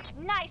here.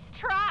 Nice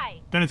try.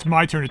 Then it's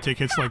my turn to take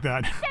hits like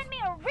that. Send me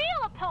a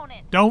real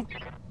opponent. Don't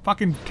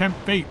fucking tempt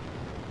fate.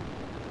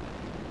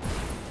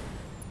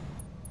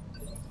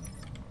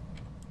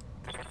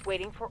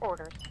 Waiting for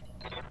orders.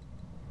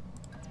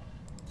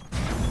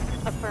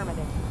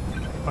 Affirmative.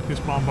 Fuck this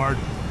bombard.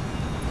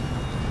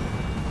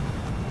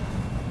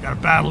 Got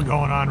a battle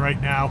going on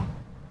right now.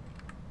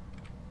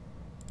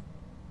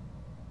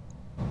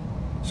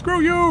 Screw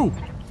you!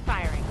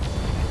 Firing.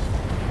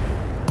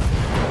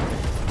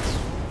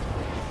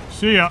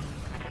 See ya.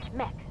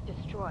 Mech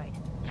destroyed.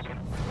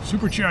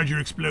 Supercharger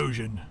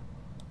explosion.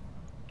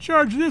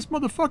 Charge this,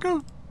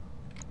 motherfucker!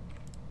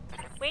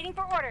 Waiting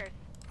for orders.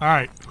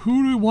 Alright,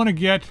 who do we want to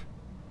get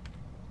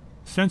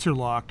sensor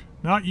locked?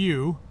 Not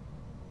you.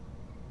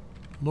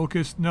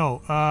 Locust,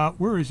 no.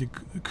 Where is he?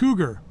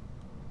 Cougar.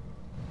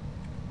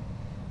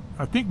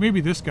 I think maybe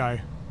this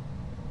guy.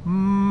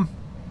 I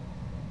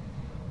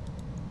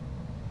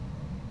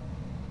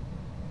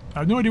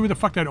have no idea where the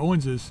fuck that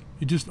Owens is.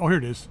 He just... Oh, here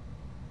it is.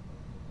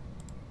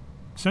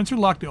 Sensor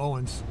lock the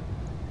Owens.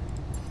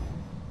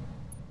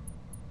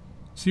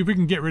 See if we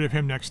can get rid of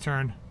him next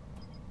turn.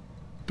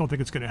 Don't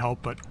think it's going to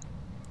help, but...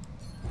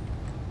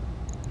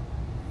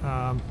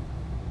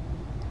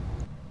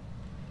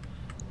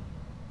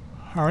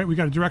 Alright, we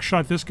got a direct shot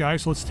at this guy,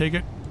 so let's take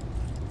it.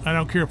 I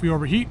don't care if we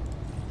overheat,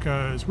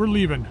 because we're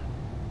leaving.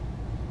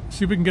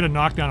 See if we can get a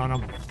knockdown on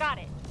him. Got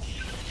it.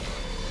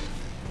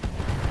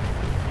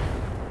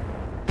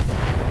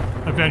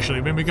 Eventually.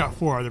 I mean, we got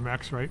 4 other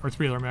mechs, right? Or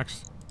 3 other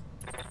mechs.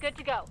 Good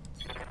to go.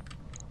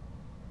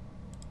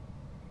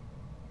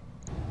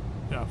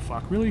 Yeah,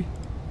 fuck, really?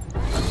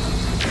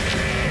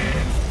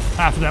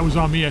 Half of that was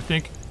on me, I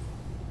think.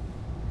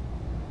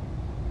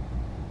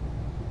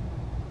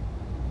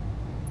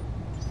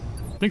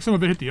 I think some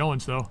of it hit the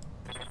Owens, though.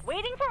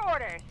 Waiting for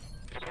orders.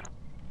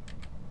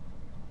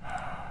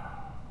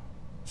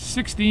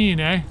 16,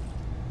 eh?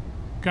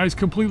 Guy's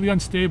completely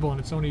unstable, and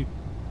it's only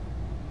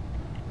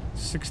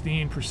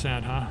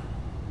 16%, huh?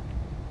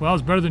 Well,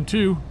 it's better than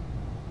 2.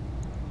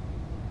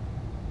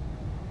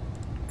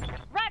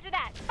 Roger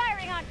that.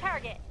 Firing on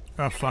target.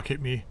 Oh, fuck,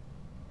 hit me.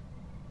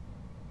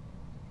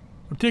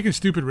 I'm taking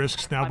stupid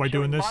risks now by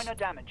doing this. Minor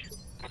damage.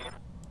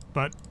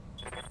 But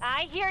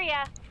I hear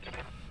ya.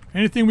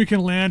 anything we can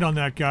land on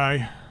that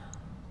guy.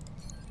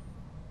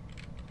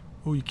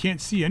 Oh, you can't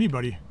see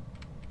anybody.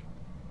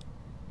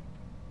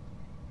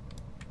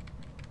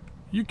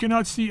 You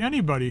cannot see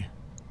anybody.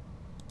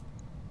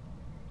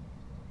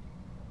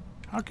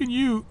 How can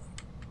you...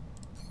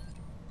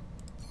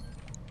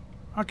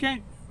 How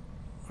can't...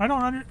 I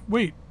don't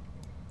wait.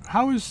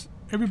 How is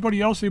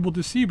everybody else able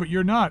to see, but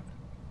you're not?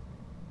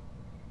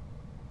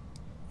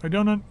 I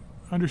don't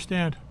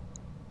understand.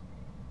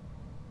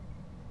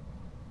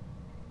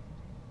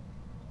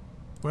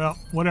 Well,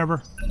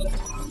 whatever.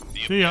 The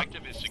See ya.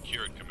 objective is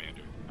secured,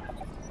 Commander.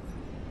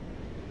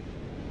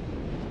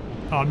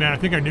 Oh man, I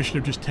think our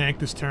initiative just tanked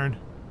this turn.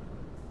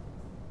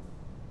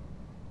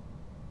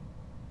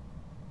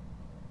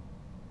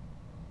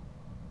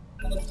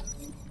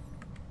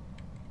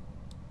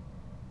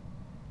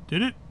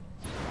 Did it?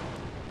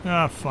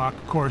 Ah, fuck,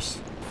 of course.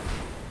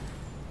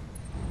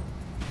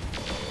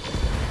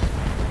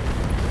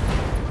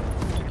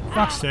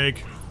 Fuck's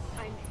sake.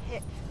 I'm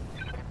hit.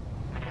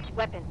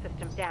 Weapon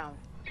system down.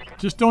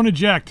 Just don't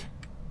eject.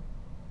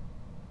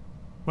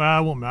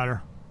 Well, it won't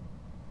matter.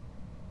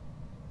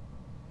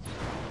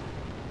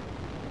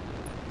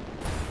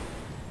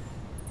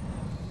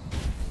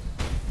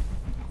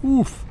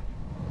 Oof.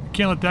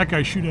 Can't let that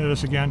guy shoot at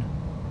us again.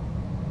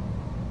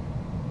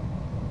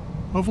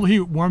 Hopefully he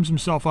warms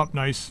himself up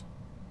nice.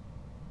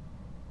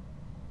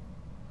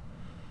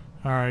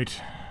 Alright.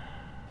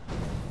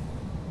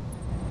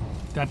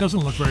 That doesn't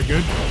look very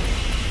good.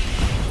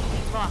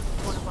 Lost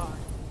one of ours.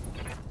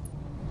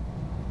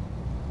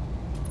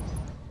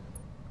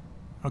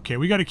 Okay,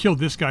 we gotta kill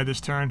this guy this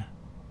turn.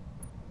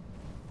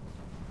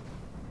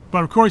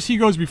 But of course he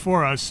goes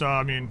before us, so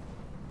I mean...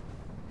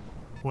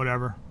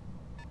 whatever.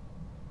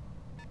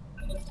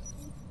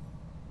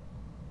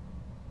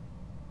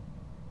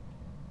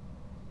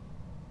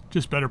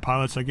 Just better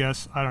pilots, I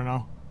guess. I don't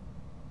know.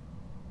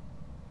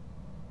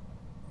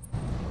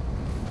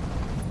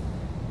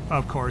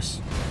 Of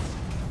course.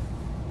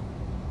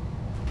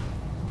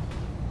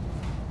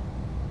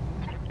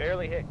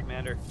 Barely hit,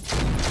 Commander.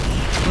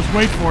 Let's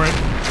wait for it.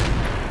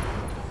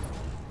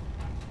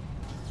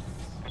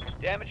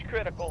 Damage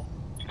critical.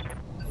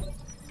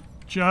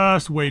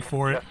 Just wait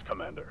for it. Yes,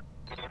 Commander.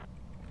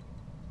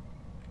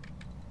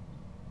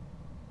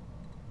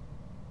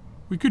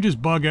 We could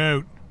just bug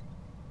out.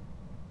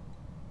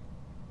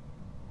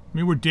 I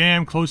mean, we're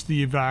damn close to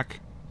the evac.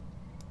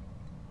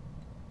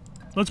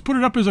 Let's put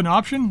it up as an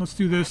option. Let's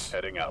do this.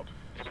 Heading out.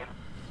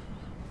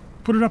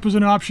 Put it up as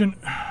an option.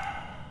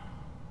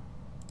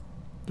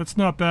 That's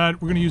not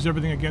bad. We're going to use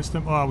everything against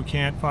them. Oh, we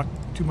can't. Fuck.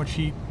 Too much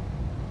heat.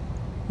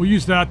 We'll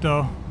use that,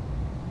 though.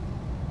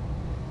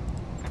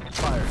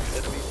 Fire.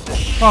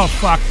 Oh,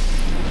 fuck.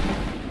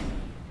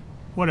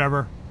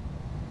 Whatever.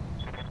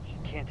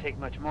 Can't take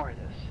much more of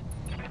this.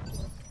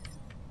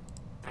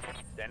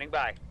 Standing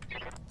by.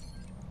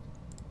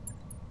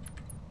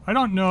 I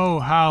don't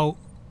know how...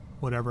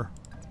 whatever.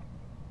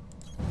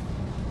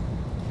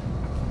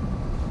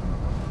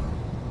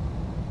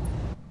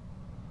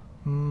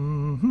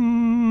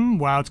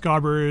 Wow, it's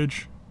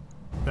garbage.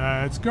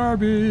 That's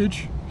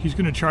garbage. He's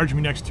gonna charge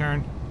me next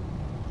turn.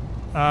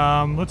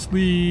 Let's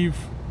leave...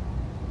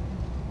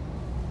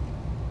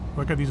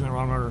 oh, I got these in the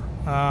wrong order.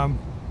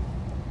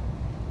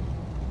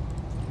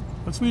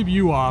 Let's leave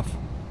you off.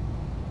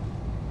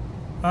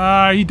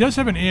 He does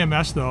have an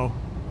AMS though.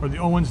 Or the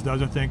Owens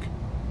does, I think.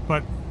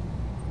 But...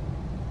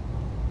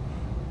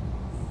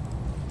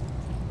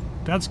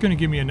 that's gonna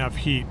give me enough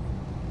heat.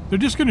 They're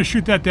just gonna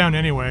shoot that down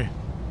anyway.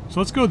 So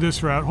let's go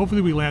this route.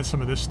 Hopefully we land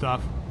some of this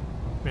stuff.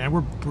 Man,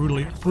 we're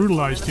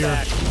brutalized here.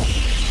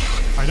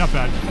 Alright, not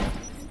bad.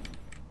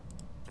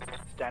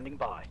 Standing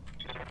by.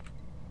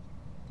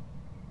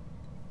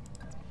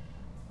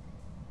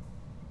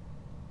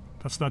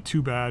 That's not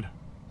too bad.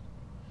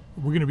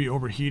 We're gonna be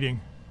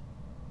overheating.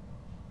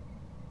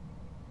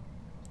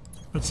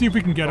 Let's see if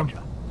we can get him.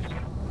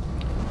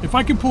 If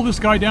I can pull this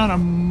guy down, I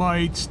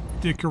might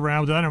stick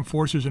around. That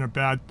enforcer's in a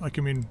bad... like,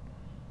 I mean...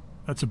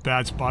 that's a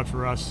bad spot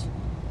for us.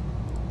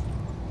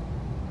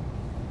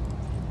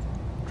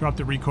 Drop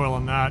the recoil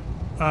on that.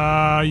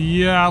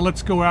 Yeah,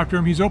 let's go after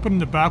him. He's open in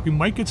the back. We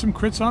might get some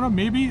crits on him,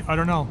 maybe? I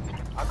don't know.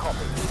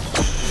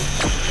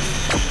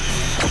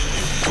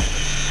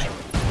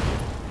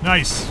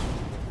 Nice.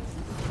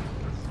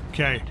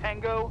 Okay.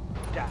 Tango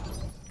down.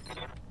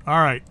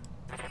 Alright.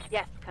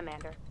 Yes,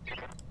 Commander.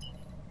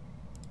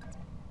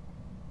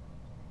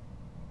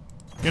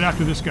 Get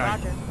after this guy.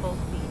 Roger, full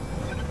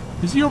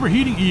speed. Is he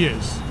overheating? He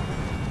is.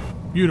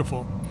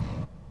 Beautiful.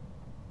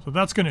 So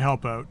that's going to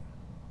help out.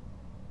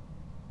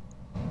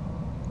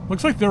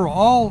 Looks like they're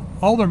all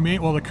their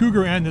main... well, the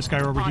Cougar and this guy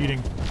are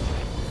overheating.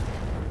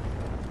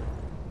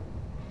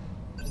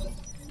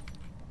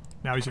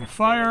 Now he's in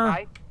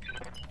fire.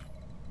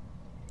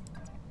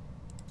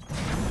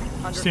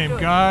 Same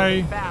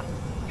guy.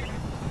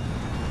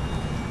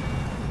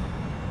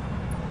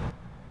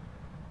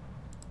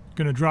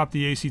 Gonna drop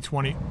the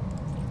AC-20.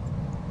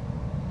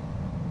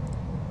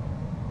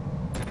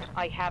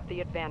 I have the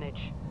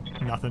advantage.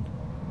 Nothing.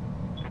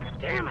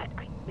 Damn it,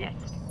 I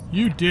missed.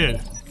 You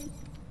did.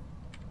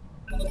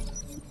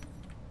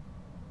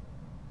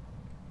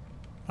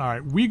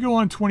 Alright, we go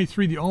on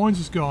 23. The Owens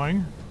is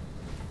going.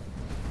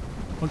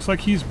 Looks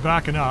like he's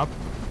backing up.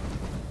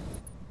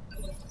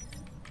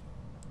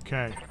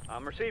 Okay.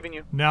 I'm receiving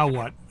you. Now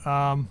what?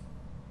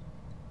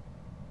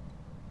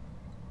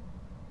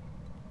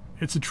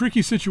 It's a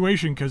tricky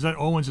situation because that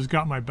Owens has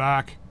got my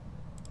back.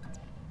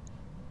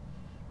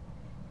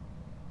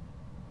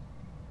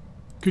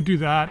 Could do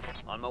that.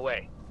 On my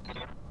way.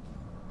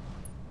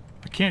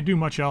 I can't do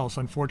much else,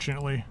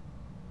 unfortunately.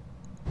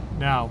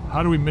 Now,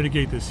 how do we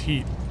mitigate this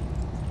heat?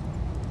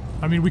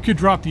 I mean, we could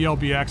drop the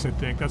LBX, I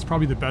think. That's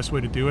probably the best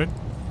way to do it.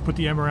 Put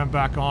the MRM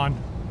back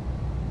on.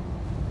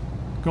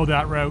 Go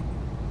that route.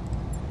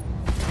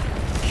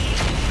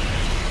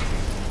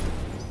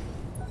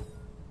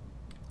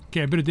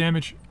 Okay, a bit of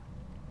damage.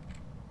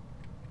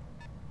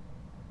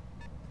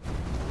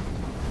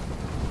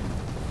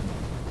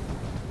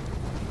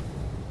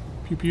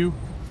 Pew pew.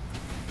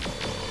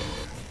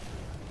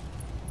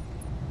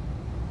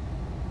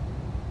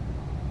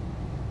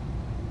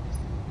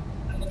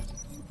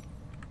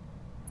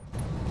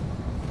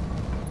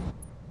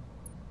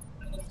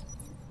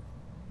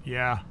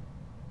 Yeah.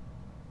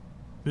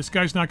 This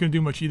guy's not going to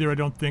do much either, I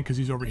don't think, because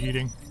he's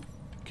overheating.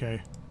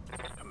 Okay.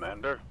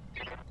 Commander?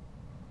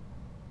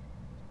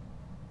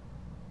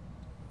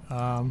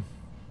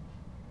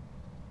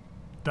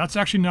 That's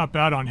actually not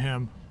bad on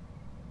him.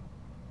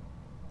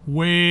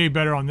 Way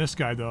better on this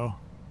guy, though.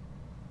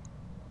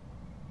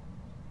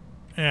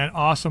 And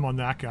awesome on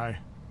that guy.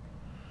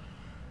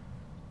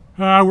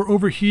 We're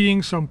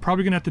overheating, so I'm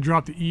probably going to have to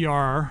drop the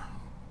ER.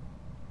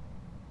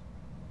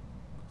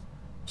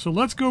 So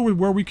let's go with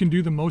where we can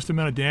do the most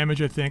amount of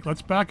damage, I think.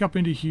 Let's back up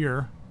into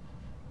here.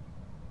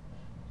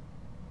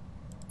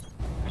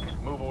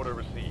 Move order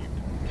received.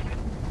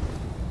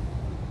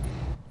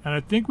 And I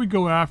think we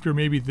go after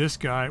maybe this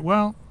guy.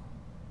 Well,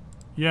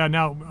 yeah,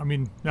 now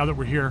that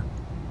we're here.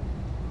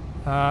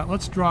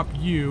 Let's drop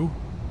you.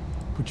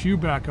 Put you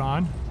back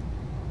on.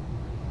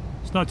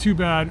 It's not too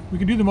bad. We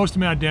can do the most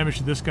amount of damage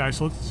to this guy,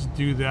 so let's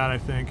do that, I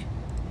think.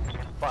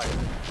 Fire.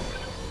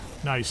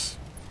 Nice.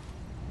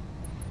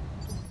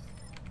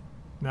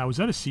 Now, was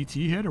that a CT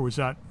hit, or was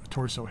that a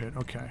torso hit?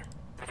 Okay.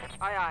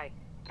 Aye, aye.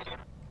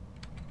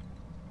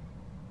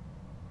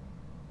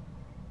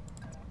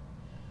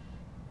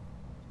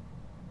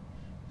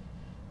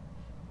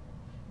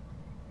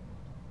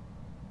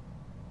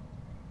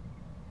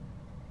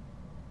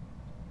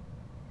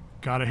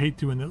 God, I hate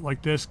doing it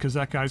like this, because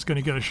that guy's going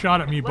to get a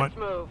shot at me, Let's but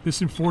move.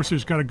 this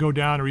enforcer's got to go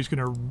down, or he's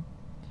going to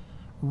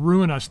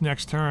ruin us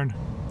next turn.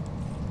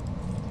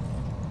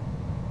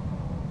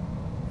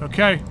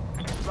 Okay.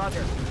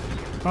 Roger.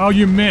 Oh,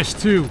 you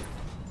missed, too.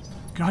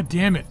 God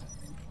damn it.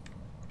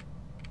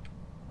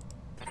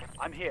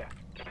 I'm here.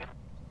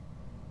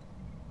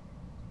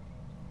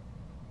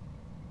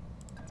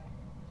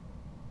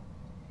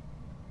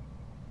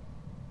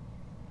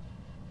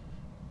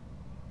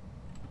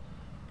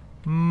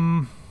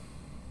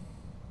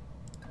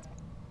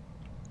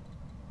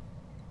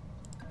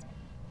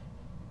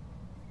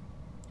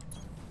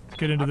 Let's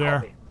get into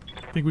there.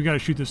 I think we got to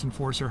shoot this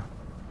enforcer.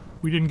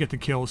 We didn't get the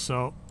kill,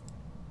 so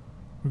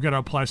we've got to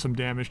apply some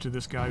damage to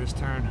this guy this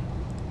turn.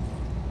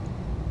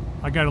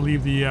 I got to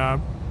leave the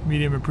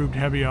medium improved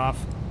heavy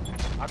off.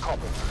 I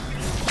copy.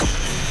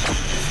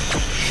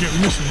 Shit, we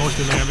missed most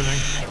of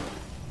everything.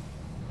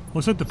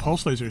 Looks like the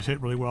pulse lasers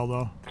hit really well,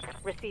 though.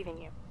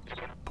 Receiving you.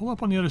 Pull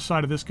up on the other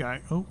side of this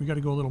guy. Oh, we got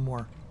to go a little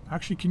more.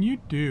 Actually, can you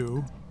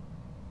do...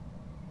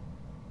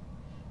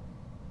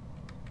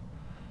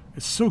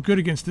 It's so good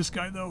against this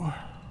guy, though.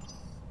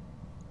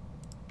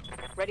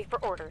 Ready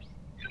for orders.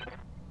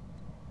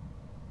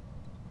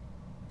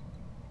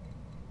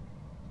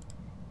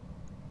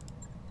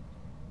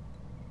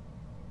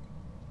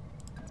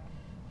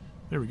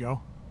 There we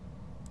go.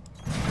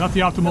 Not the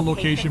optimal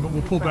location, but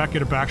we'll pull back,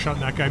 get a back shot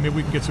on that guy. Maybe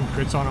we can get some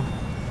crits on him.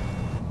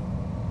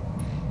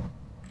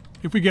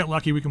 If we get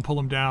lucky, we can pull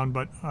him down,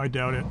 but I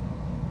doubt it.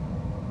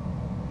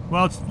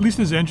 Well, at least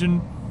his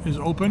engine is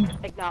open.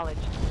 Acknowledged.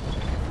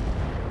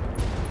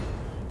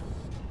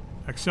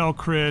 Excel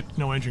crit,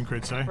 no engine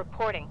crits, eh?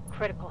 Reporting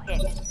critical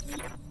hit.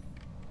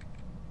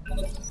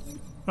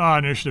 Ah,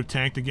 initiative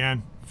tanked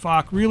again.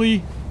 Fuck,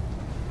 really?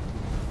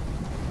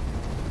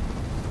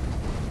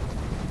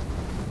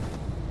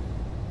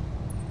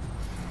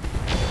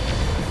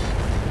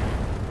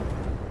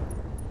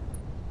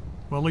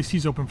 Well, at least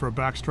he's open for a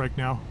backstrike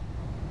now.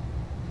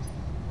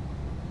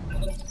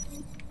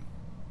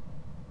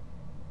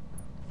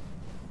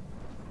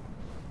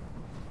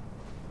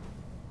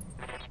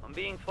 I'm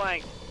being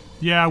flanked.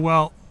 Yeah,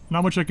 well,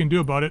 not much I can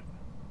do about it.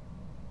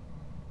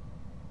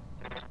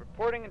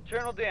 Reporting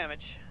internal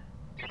damage.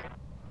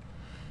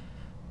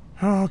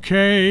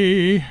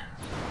 Okay.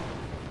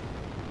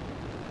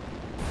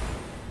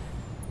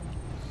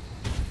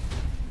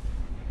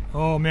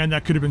 Oh man,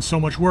 that could have been so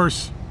much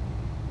worse.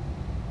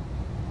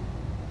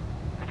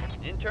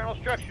 Internal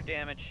structure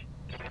damage.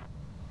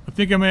 I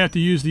think I may have to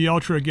use the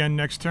Ultra again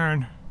next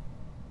turn.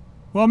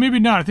 Well, maybe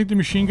not. I think the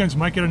machine guns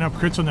might get enough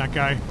crits on that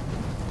guy.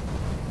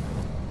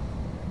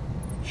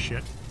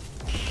 Shit.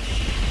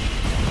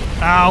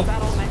 Ow.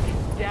 Battle mech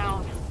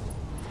down.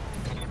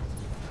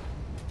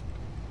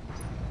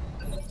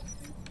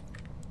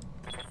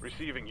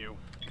 Receiving you.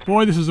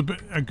 Boy, this is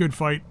a good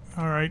fight.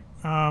 All right.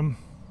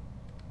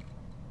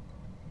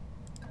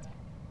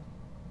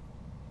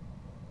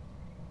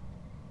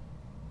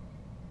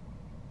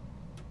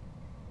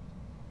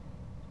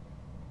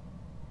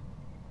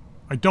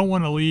 I don't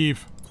want to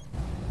leave.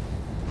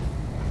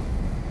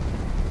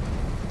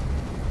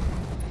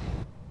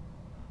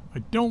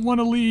 don't want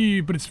to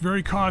leave, but it's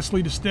very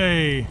costly to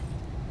stay.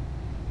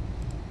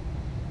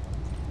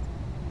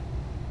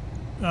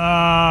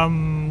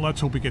 Let's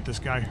hope we get this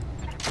guy.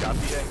 Got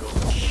the angle.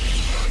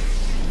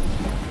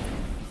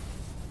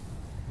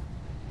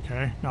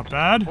 Okay, not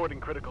bad. Reporting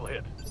critical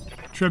hit.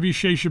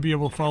 Trebuchet should be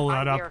able to follow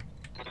that I'm up. here.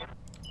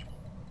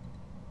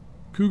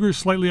 Cougar's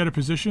slightly out of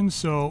position,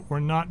 so we're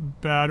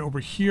not bad over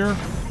here.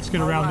 Let's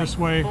get around this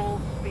way.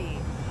 Full speed.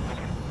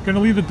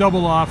 Gonna leave the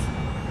double off.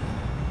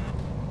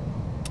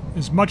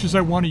 As much as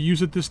I want to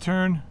use it this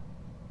turn,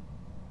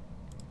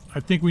 I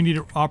think we need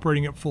it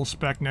operating at full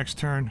spec next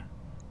turn.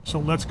 So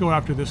let's go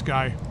after this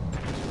guy.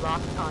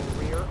 Locked on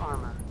rear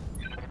armor.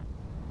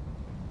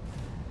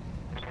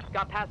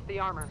 Got past the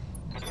armor.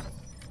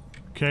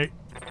 Okay,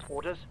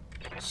 Orders.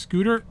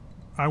 Scooter,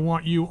 I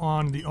want you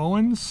on the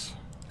Owens.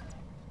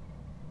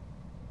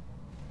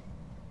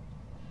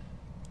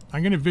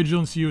 I'm gonna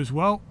vigilance you as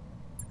well.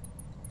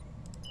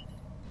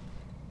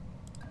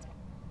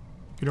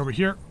 Get over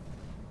here.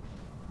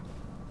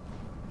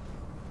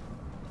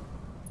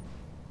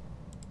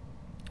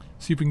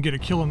 See if we can get a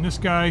kill on this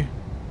guy.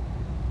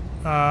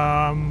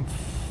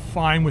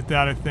 Fine with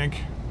that, I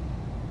think.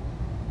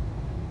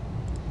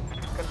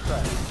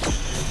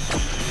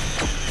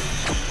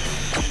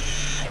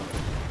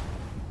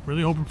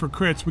 Really hoping for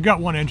crits. We got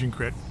one engine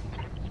crit.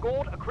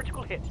 Scored a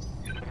critical hit.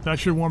 That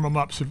should warm them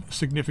up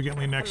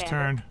significantly next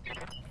turn.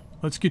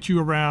 Let's get you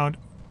around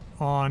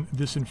on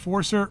this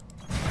Enforcer.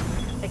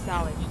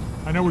 Acknowledged.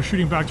 I know we're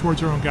shooting back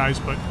towards our own guys,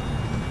 but...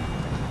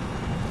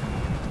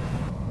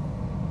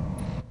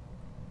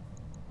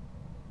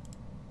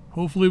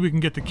 hopefully we can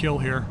get the kill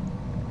here.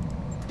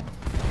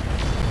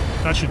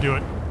 That should do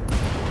it.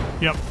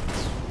 Yep.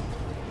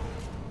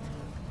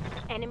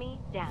 Enemy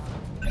down.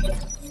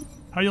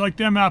 How you like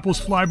them apples,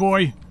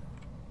 Flyboy?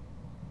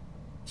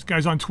 This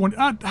guy's on 20...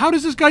 how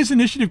does this guy's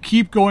initiative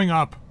keep going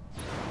up?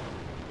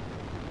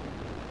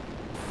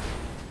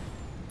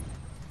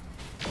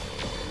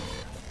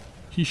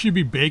 He should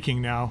be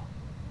baking now.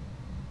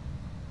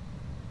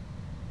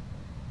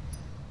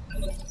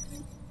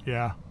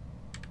 Yeah.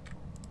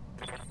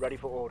 Ready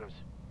for orders.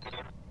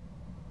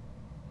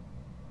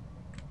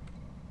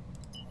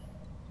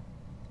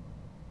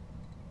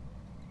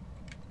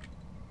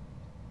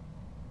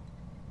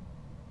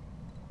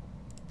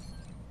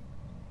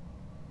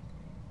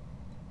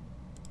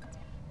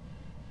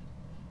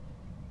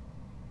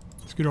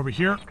 Let's get over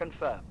here.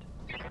 Confirmed.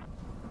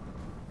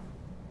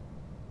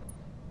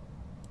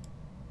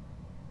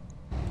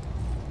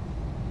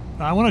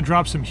 I want to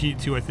drop some heat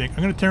too, I think.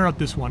 I'm going to tear out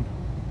this one.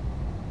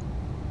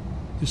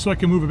 Just so I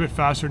can move a bit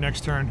faster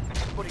next turn.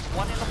 Putting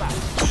one in the back.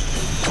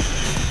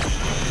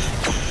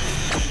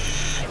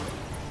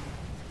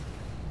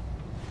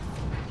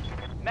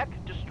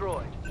 Mech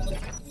destroyed.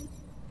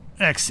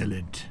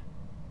 Excellent.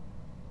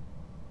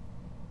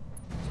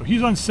 So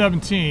he's on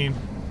 17.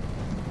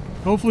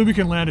 Hopefully we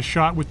can land a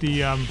shot with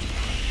the...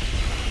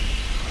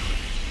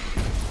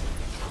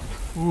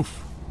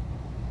 Oof.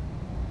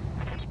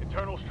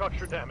 Internal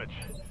structure damage.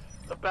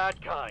 The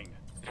bad kind.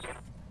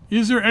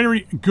 Is there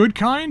any good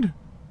kind?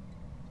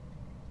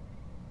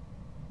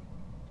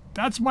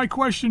 That's my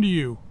question to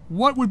you.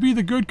 What would be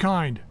the good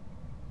kind?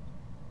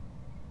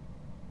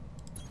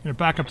 Gonna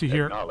back up to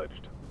here.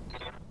 Acknowledged.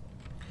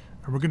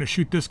 And we're gonna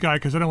shoot this guy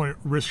because I don't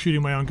want to risk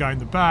shooting my own guy in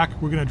the back.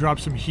 We're gonna drop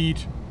some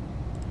heat.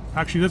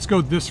 Actually, let's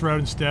go this route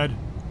instead.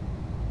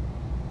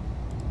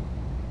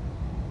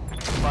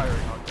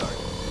 Firing on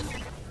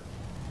target.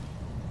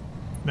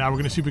 Now we're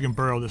gonna see if we can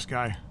burrow this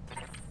guy.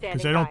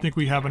 Because I don't think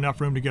we have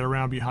enough room to get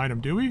around behind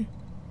him, do we?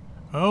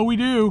 Oh, we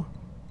do.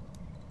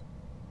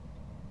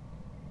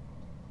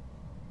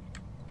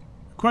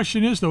 The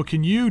question is, though,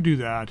 can you do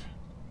that?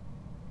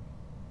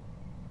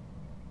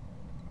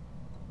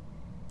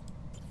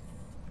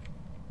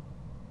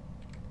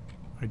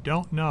 I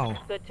don't know.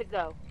 Good to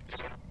go.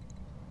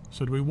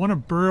 So do we want to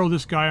burrow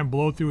this guy and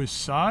blow through his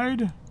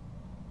side?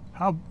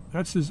 How?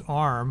 That's his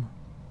arm.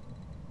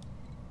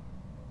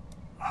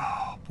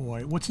 Oh,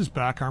 boy. What's his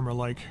back armor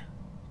like?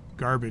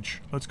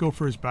 Garbage. Let's go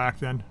for his back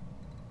then.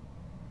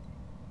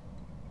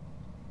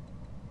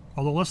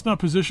 Although let's not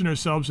position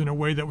ourselves in a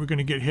way that we're going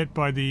to get hit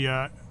by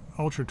the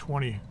Ultra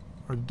 20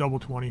 or the Double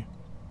 20,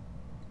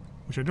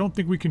 which I don't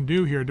think we can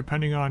do here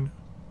depending on...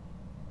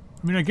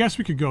 I mean, I guess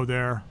we could go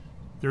there.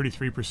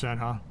 33%,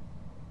 huh?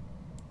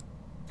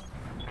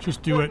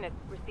 Just do it.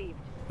 Received.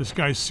 This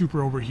guy's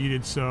super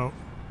overheated, so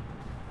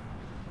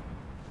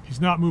he's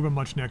not moving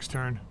much next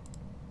turn.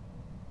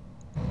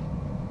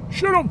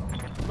 Shoot him!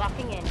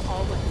 Locking in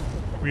all weapon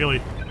systems.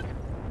 Really?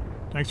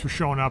 Thanks for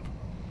showing up.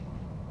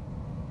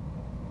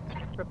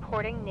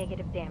 Reporting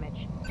negative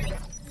damage.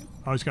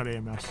 Oh, he's got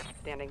AMS.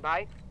 Standing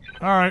by.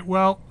 Alright,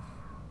 well.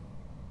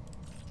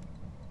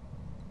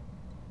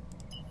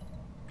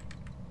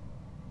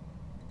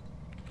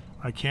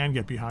 I can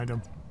get behind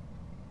him.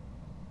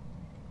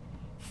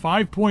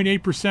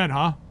 5.8%,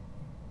 huh?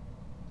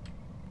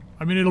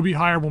 I mean, it'll be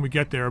higher when we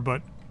get there,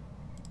 but...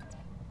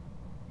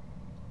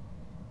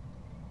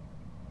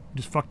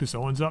 just fuck this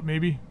Owens up,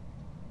 maybe?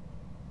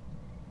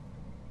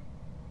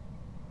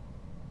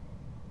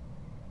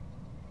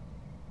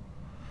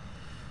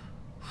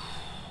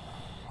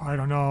 I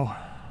don't know.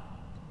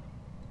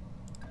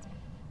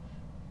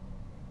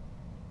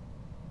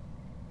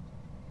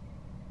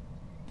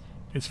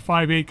 It's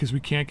 5'8" because we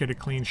can't get a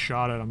clean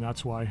shot at him,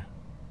 that's why.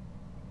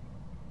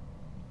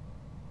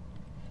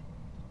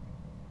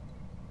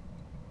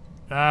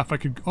 If I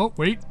could... Oh,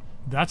 wait.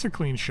 That's a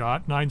clean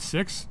shot.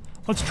 9'6".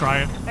 Let's try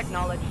it.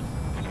 Acknowledged.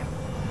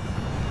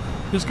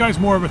 This guy's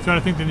more of a threat, I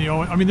think, than the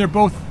Owen. I mean, they're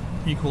both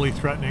equally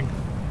threatening.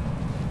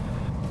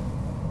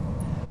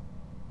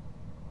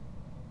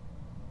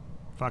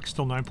 Fuck,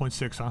 still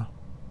 9.6, huh?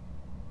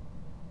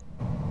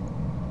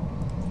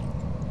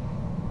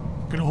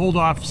 Gonna hold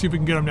off, see if we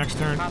can get him next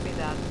turn. Copy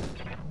that.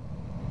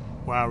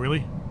 Wow,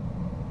 really?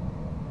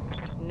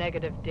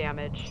 Negative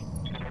damage.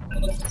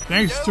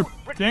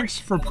 Thanks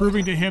for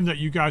proving to him that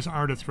you guys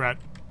aren't a threat.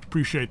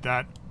 Appreciate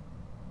that.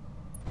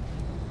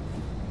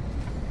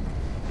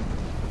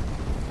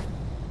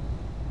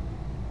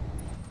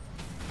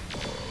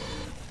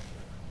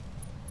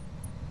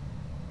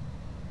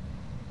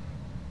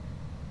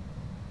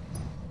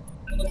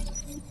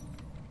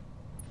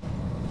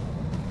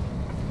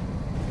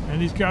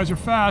 And these guys are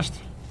fast.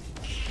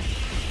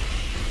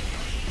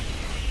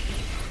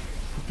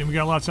 Good thing we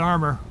got lots of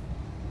armor.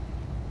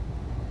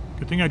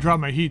 Good thing I dropped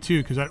my heat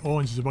too, because that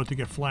Owens is about to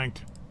get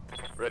flanked.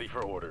 Ready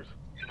for orders.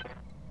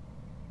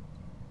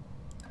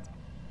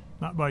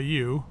 Not by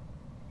you.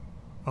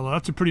 Although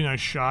that's a pretty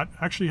nice shot.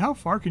 Actually, how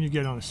far can you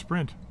get on a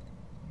sprint?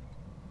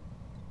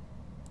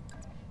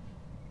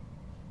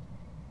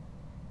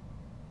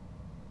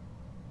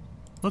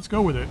 Let's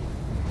go with it.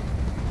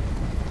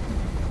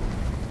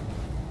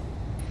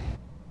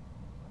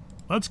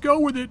 Let's go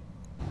with it.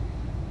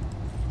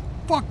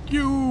 Fuck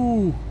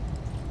you.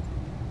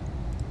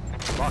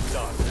 Locked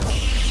on.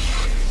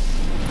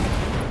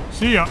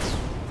 See ya.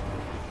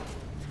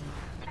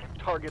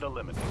 Target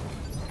eliminated.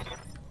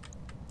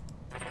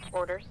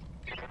 Orders.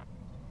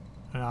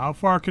 Now, how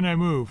far can I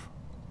move?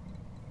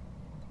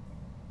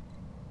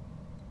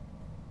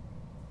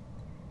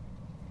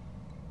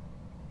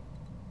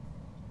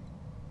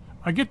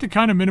 I get the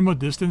kind of minimum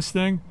distance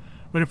thing,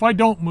 but if I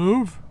don't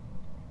move,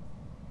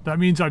 that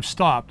means I've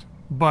stopped.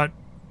 But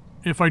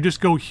if I just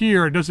go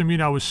here, it doesn't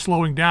mean I was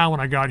slowing down when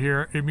I got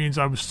here. It means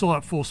I was still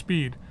at full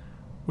speed,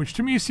 which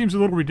to me seems a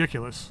little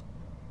ridiculous.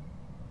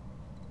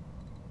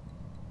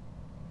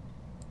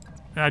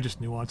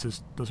 Just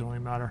nuances. Doesn't really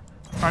matter.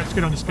 All right, let's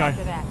get on this guy.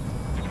 After that.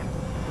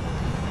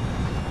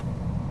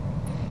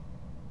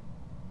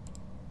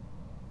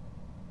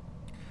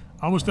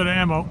 Almost out of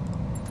ammo.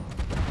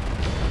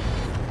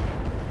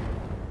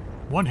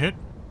 One hit.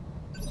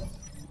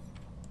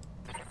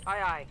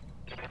 Aye, aye.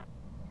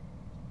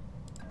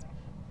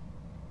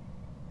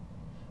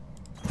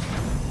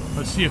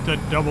 Let's see if that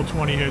double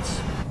 20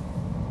 hits.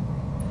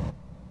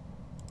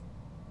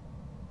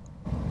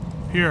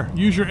 Here,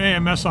 use your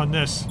AMS on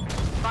this.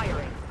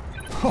 Firing.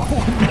 Oh,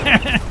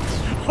 man!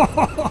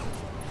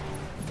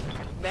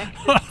 Mech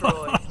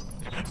destroyed.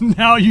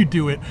 Now you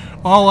do it.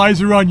 All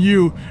eyes are on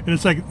you, and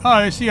it's like, oh,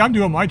 I see, I'm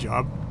doing my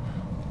job.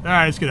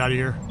 Alright, let's get out of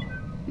here.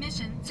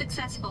 Mission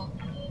successful.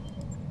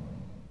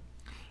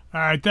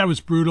 Alright, that was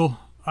brutal.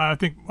 I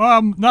think,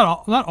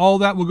 not all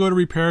that will go to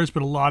repairs,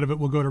 but a lot of it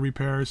will go to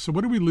repairs. So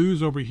what do we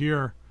lose over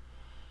here?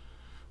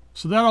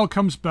 So that all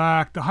comes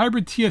back. The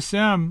hybrid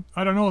TSM,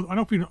 I don't know. I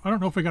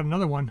don't know if I got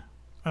another one,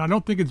 and I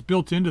don't think it's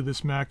built into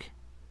this mech.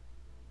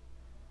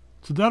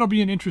 So that'll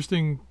be an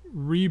interesting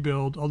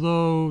rebuild.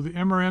 Although the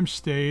MRM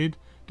stayed.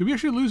 Did we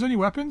actually lose any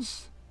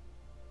weapons?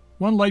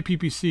 One light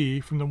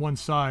PPC from the one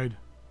side,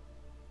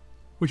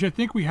 which I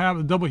think we have.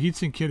 The double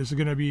heatsink kit is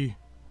going to be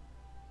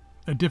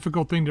a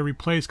difficult thing to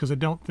replace because I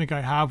don't think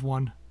I have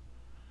one.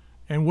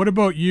 And what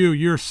about you?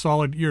 You're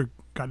solid. You're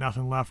got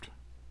nothing left.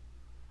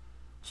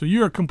 So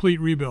you're a complete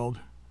rebuild.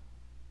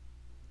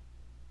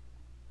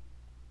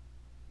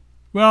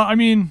 Well, I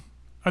mean,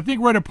 I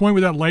think we're at a point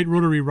with that light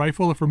rotary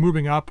rifle if we're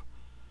moving up.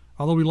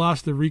 Although we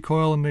lost the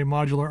recoil and the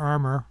modular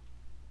armor.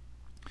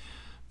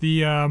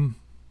 The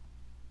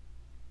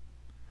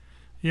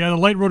the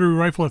light rotary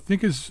rifle I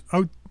think is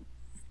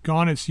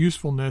outgone its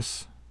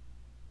usefulness.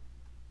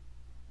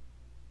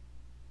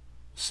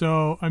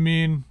 So, I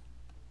mean,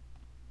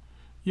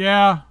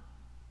 yeah,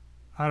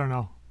 I don't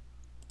know.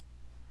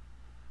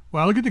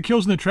 Wow, look at the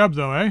kills in the Treb,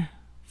 though, eh?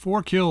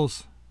 4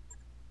 kills.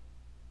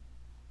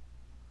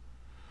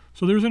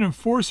 So there's an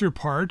Enforcer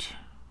part.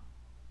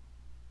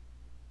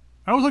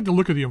 I always like to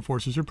look at the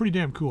Enforcers. They're pretty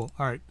damn cool.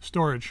 All right,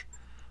 storage.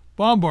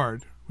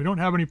 Bombard. We don't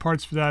have any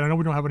parts for that. I know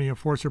we don't have any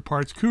Enforcer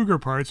parts. Cougar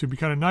parts would be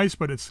kind of nice,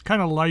 but it's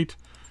kind of light.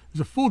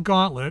 There's a full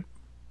gauntlet.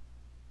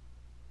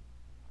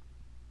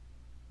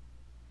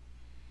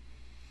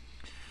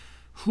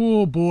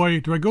 Oh boy,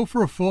 do I go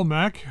for a full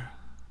mech?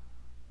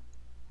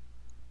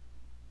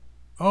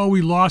 Oh,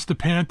 we lost the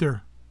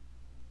Panther.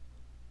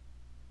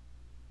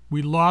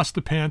 We lost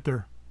the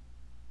Panther.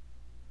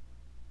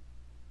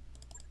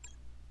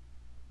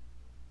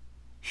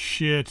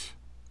 Shit.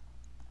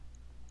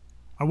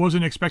 I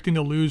wasn't expecting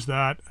to lose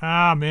that.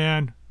 Ah,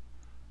 man.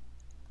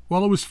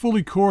 Well, it was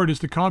fully cored. Is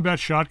the combat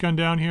shotgun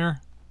down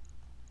here?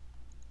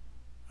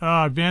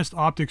 Advanced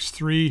Optics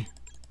 3.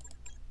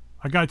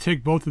 I gotta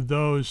take both of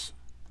those.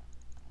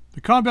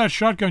 The combat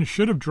shotgun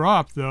should have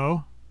dropped,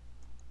 though.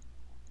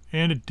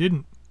 And it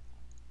didn't.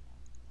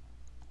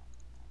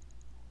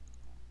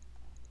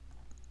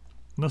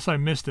 Unless I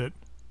missed it.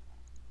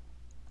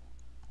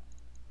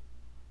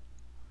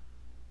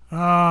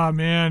 Ah,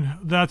 man.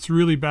 That's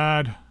really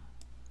bad.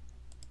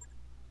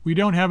 We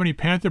don't have any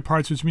Panther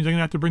parts, which means I'm going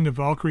to have to bring the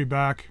Valkyrie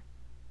back.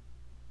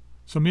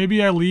 So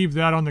maybe I leave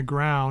that on the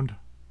ground.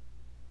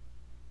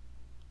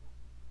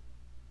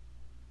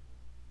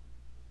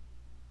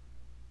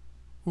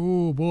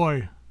 Oh,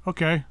 boy.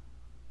 Okay.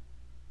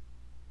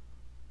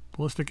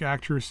 Ballistic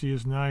accuracy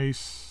is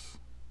nice.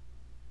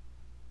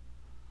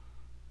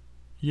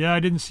 Yeah, I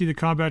didn't see the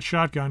combat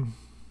shotgun.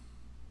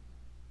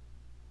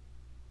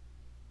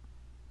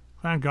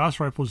 Clan Gauss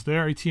rifle's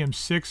there. ATM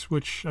 6,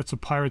 which that's a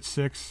Pirate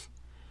 6.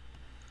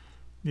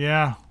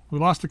 Yeah, we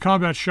lost the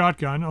combat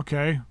shotgun.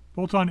 Okay.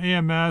 Bolt-on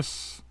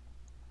AMS.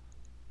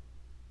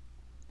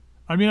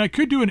 I mean, I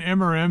could do an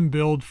MRM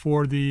build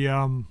for the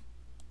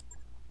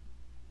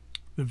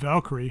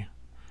Valkyrie.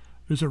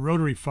 There's a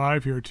rotary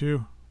 5 here,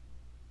 too.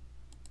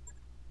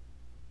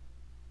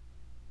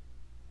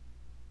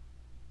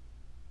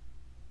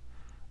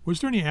 Was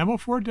there any ammo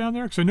for it down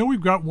there? Because I know we've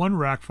got one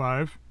Rack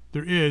 5.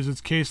 There is.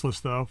 It's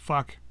caseless, though.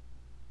 Fuck.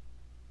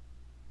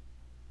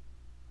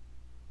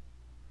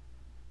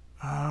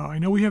 I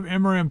know we have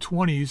MRM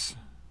 20s.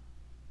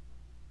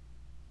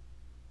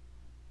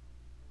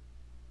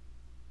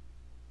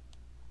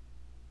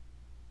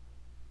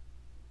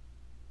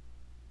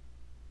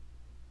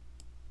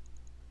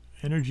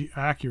 Energy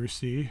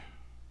accuracy.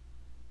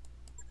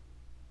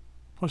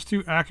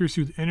 +2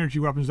 accuracy with energy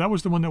weapons. That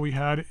was the one that we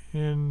had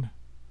in...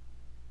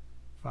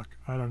 Fuck,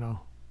 I don't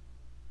know.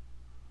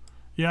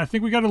 Yeah, I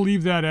think we got to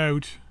leave that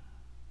out.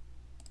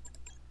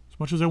 As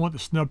much as I want the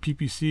snub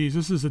PPCs,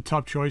 this is a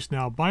tough choice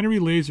now. Binary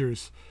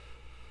lasers.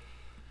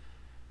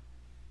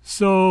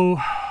 So,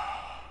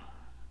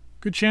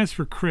 good chance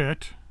for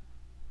crit.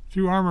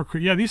 Through armor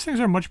crit. Yeah, these things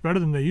are much better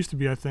than they used to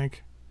be, I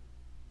think.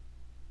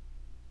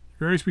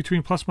 Varies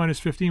between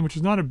 ±15, which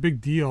is not a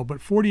big deal,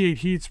 but 48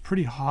 heat's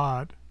pretty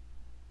hot.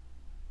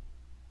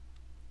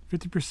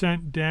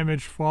 50%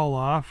 damage fall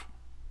off.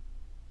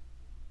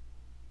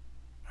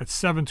 At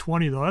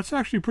 720 though, that's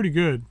actually pretty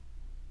good.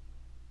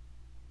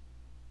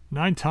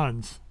 9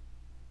 tons.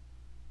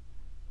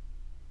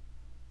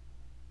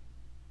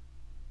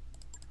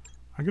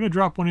 I'm gonna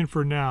drop one in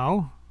for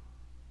now.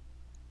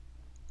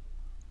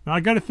 Now I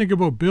gotta think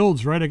about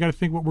builds, right? I gotta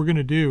think what we're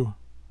gonna do.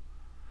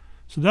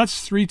 So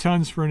that's 3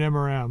 tons for an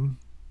MRM.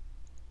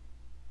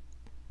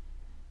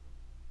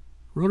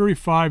 Rotary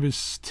 5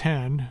 is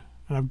 10,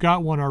 and I've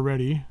got one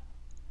already,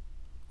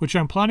 which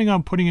I'm planning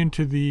on putting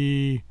into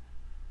the...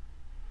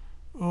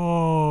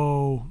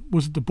 Oh,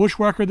 was it the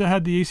Bushwhacker that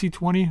had the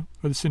AC-20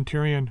 or the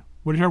Centurion?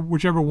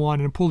 Whichever one,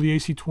 and pull the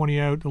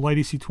AC-20 out, the light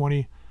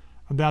AC-20,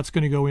 and that's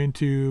going to go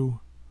into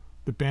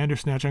the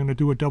Bandersnatch. I'm going to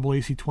do a double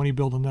AC-20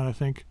 build on that, I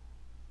think.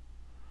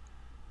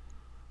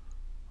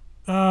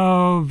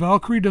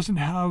 Valkyrie doesn't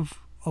have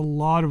a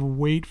lot of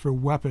weight for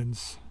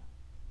weapons,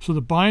 so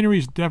the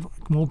binaries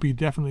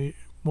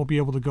won't be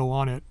able to go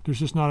on it. There's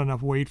just not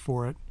enough weight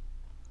for it.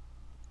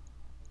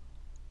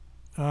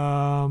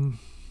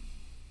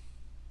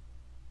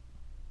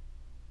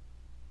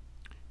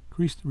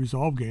 Increased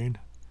resolve gain.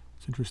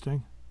 It's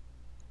interesting.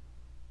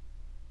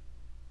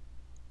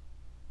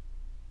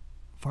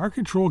 Fire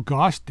control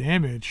Gauss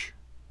damage.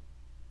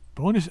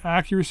 Bonus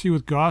accuracy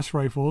with Gauss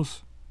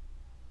rifles.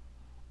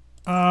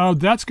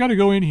 That's got to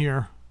go in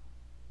here.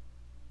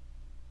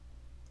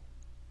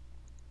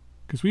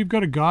 Because we've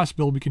got a Gauss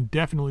build we can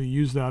definitely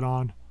use that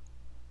on.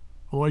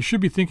 Although I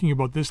should be thinking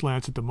about this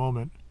lance at the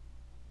moment.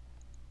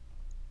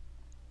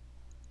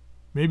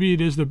 Maybe it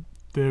is the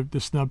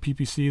snub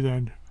PPC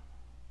then.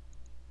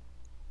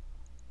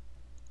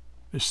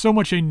 There's so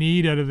much I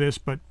need out of this,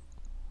 but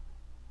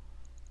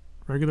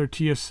regular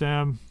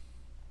TSM.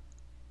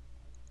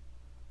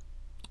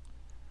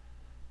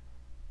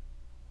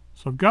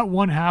 So I've got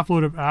 1 half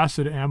load of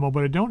acid ammo,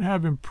 but I don't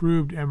have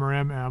improved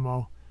MRM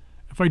ammo.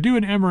 If I do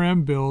an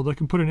MRM build, I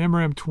can put an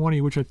MRM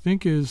 20, which I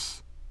think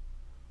it's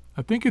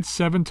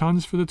 7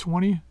 tons for the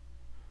 20,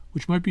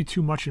 which might be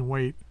too much in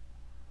weight.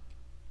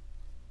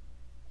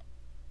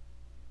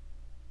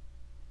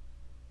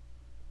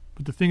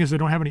 But the thing is, I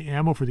don't have any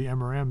ammo for the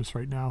MRMs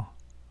right now.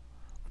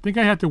 I think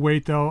I have to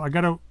wait, though. I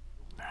gotta,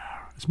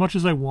 as much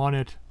as I want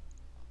it.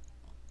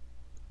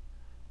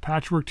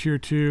 Patchwork Tier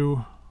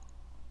 2.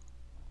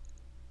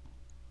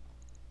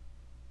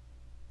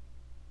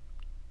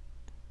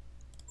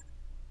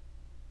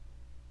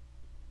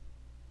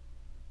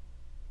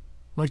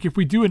 Like if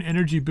we do an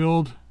energy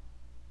build,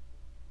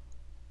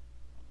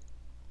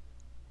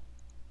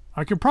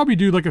 I could probably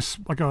do like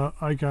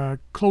a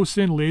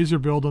close-in laser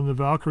build on the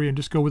Valkyrie and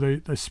just go with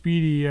a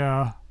speedy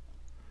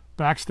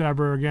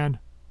backstabber again.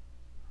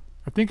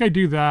 I think I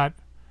do that,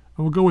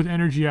 and we'll go with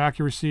energy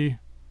accuracy.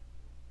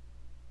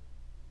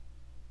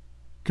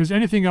 Because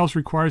anything else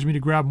requires me to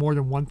grab more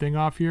than one thing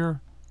off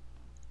here,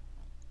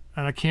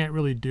 and I can't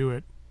really do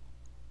it.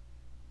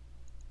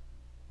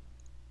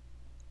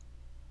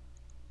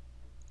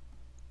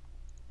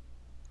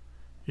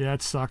 Yeah,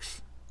 it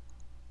sucks.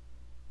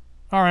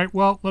 Alright,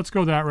 well, let's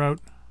go that route.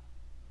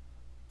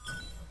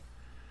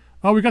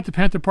 Oh, we got the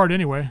Panther part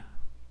anyway.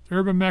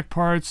 Urban mech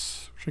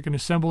parts, which I can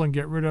assemble and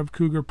get rid of.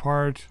 Cougar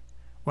part.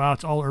 Wow,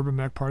 it's all urban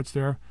mech parts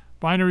there.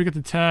 Binder, we got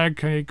the tag.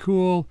 Okay,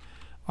 cool.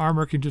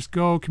 Armor can just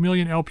go.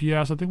 Chameleon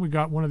LPS. I think we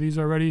got one of these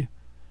already.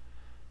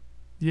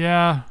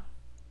 Yeah.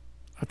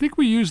 I think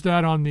we used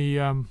that on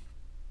the...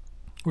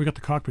 we got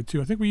the cockpit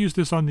too. I think we used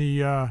this on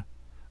the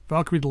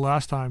Valkyrie the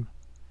last time.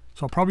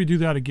 So I'll probably do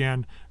that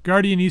again.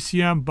 Guardian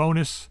ECM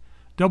bonus.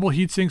 Double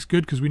heat sinks.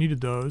 Good because we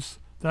needed those.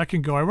 That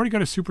can go. I already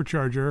got a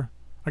supercharger.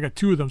 I got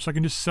 2 of them, so I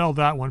can just sell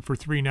that one for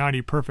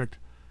 $390. Perfect.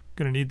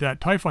 Gonna need that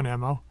Typhon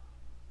ammo.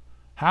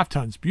 Half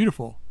tons.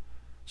 Beautiful.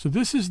 So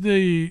this is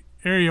the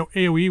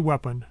AoE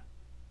weapon.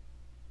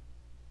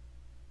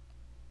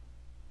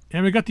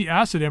 And we got the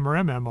acid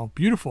MRM ammo.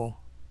 Beautiful.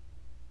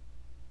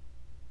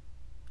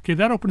 Okay,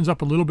 that opens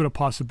up a little bit of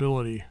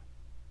possibility.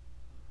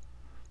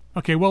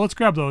 Okay, well, let's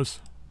grab those.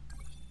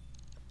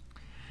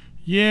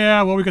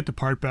 Yeah, well, we got the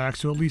part back,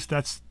 so at least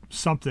that's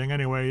something.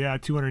 Anyway, yeah,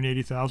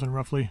 280,000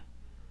 roughly.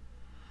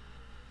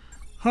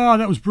 Oh,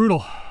 that was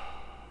brutal.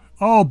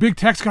 Oh, Big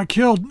Tex got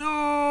killed.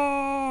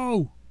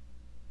 No!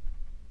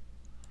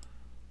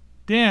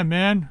 Damn,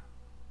 man.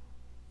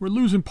 We're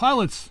losing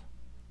pilots.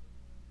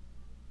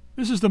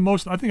 This is the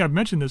most, I think I've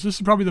mentioned this. This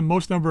is probably the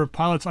most number of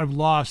pilots I've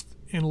lost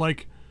in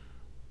like,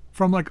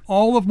 from like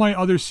all of my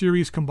other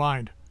series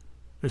combined.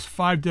 There's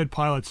 5 dead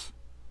pilots.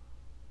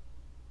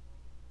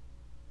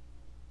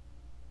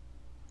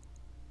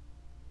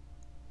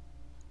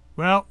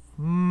 Well,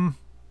 29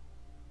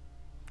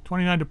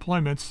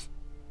 deployments.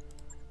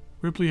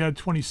 Ripley had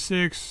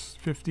 26,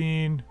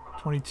 15,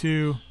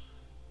 22,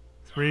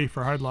 3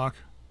 for Hardlock.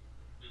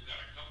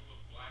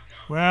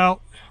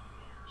 Well,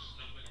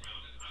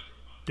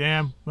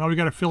 damn. Well, we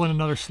got to fill in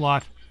another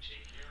slot.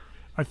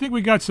 I think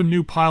we got some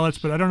new pilots,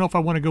 but I don't know if I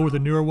want to go with a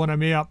newer one. I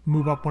may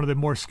move up one of the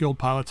more skilled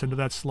pilots into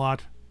that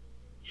slot.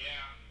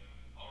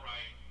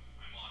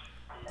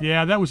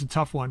 Yeah, that was a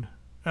tough one.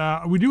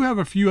 We do have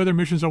a few other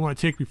missions I want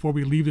to take before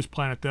we leave this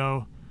planet,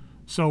 though.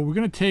 So we're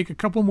going to take a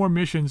couple more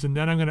missions, and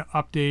then I'm going to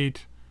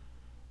update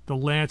the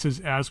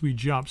lances as we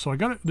jump. So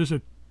there's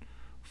a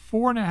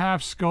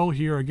 4.5 skull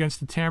here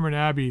against the Tamarin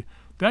Abbey.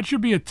 That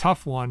should be a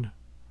tough one.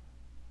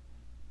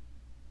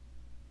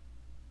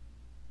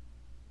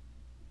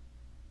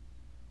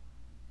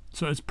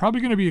 So it's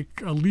probably going to be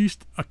at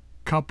least a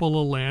couple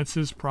of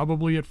lances,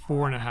 probably at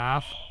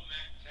 4.5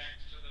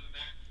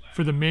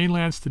 for the main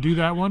lance to do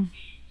that one.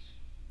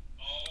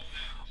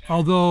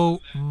 Although,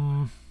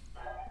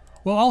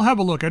 well, I'll have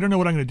a look. I don't know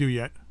what I'm going to do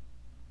yet.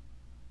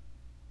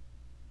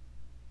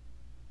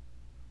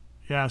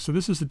 Yeah, so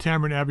this is the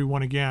Tamarin Abbey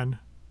one again.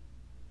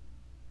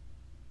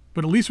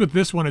 But at least with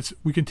this one,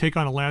 we can take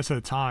on a lance at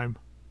a time.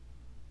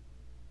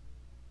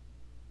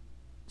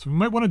 So we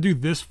might want to do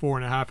this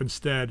 4.5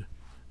 instead.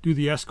 Do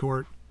the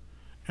escort.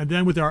 And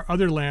then with our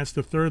other lance,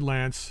 the third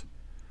lance,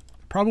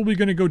 probably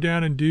going to go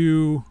down and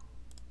do,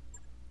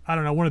 I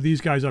don't know, one of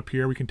these guys up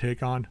here we can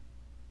take on.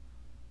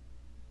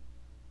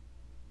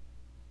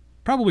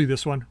 Probably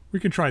this one. We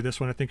can try this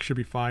one. I think should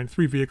be fine.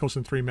 3 vehicles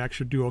and 3 mechs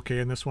should do okay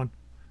in this one.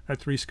 At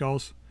 3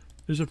 skulls.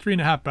 There's a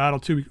 3.5 battle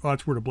too. Oh,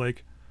 it's Word of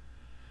Blake.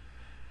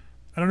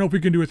 I don't know if we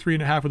can do a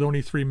 3.5 with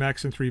only 3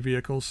 mechs and 3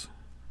 vehicles.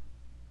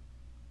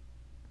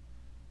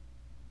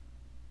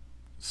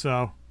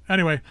 So,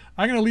 anyway,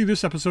 I'm going to leave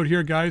this episode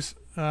here, guys.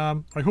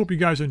 I hope you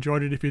guys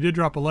enjoyed it. If you did,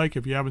 drop a like.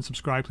 If you haven't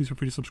subscribed, please feel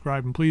free to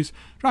subscribe. And please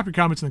drop your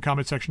comments in the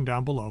comment section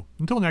down below.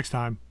 Until next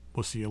time,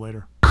 we'll see you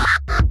later.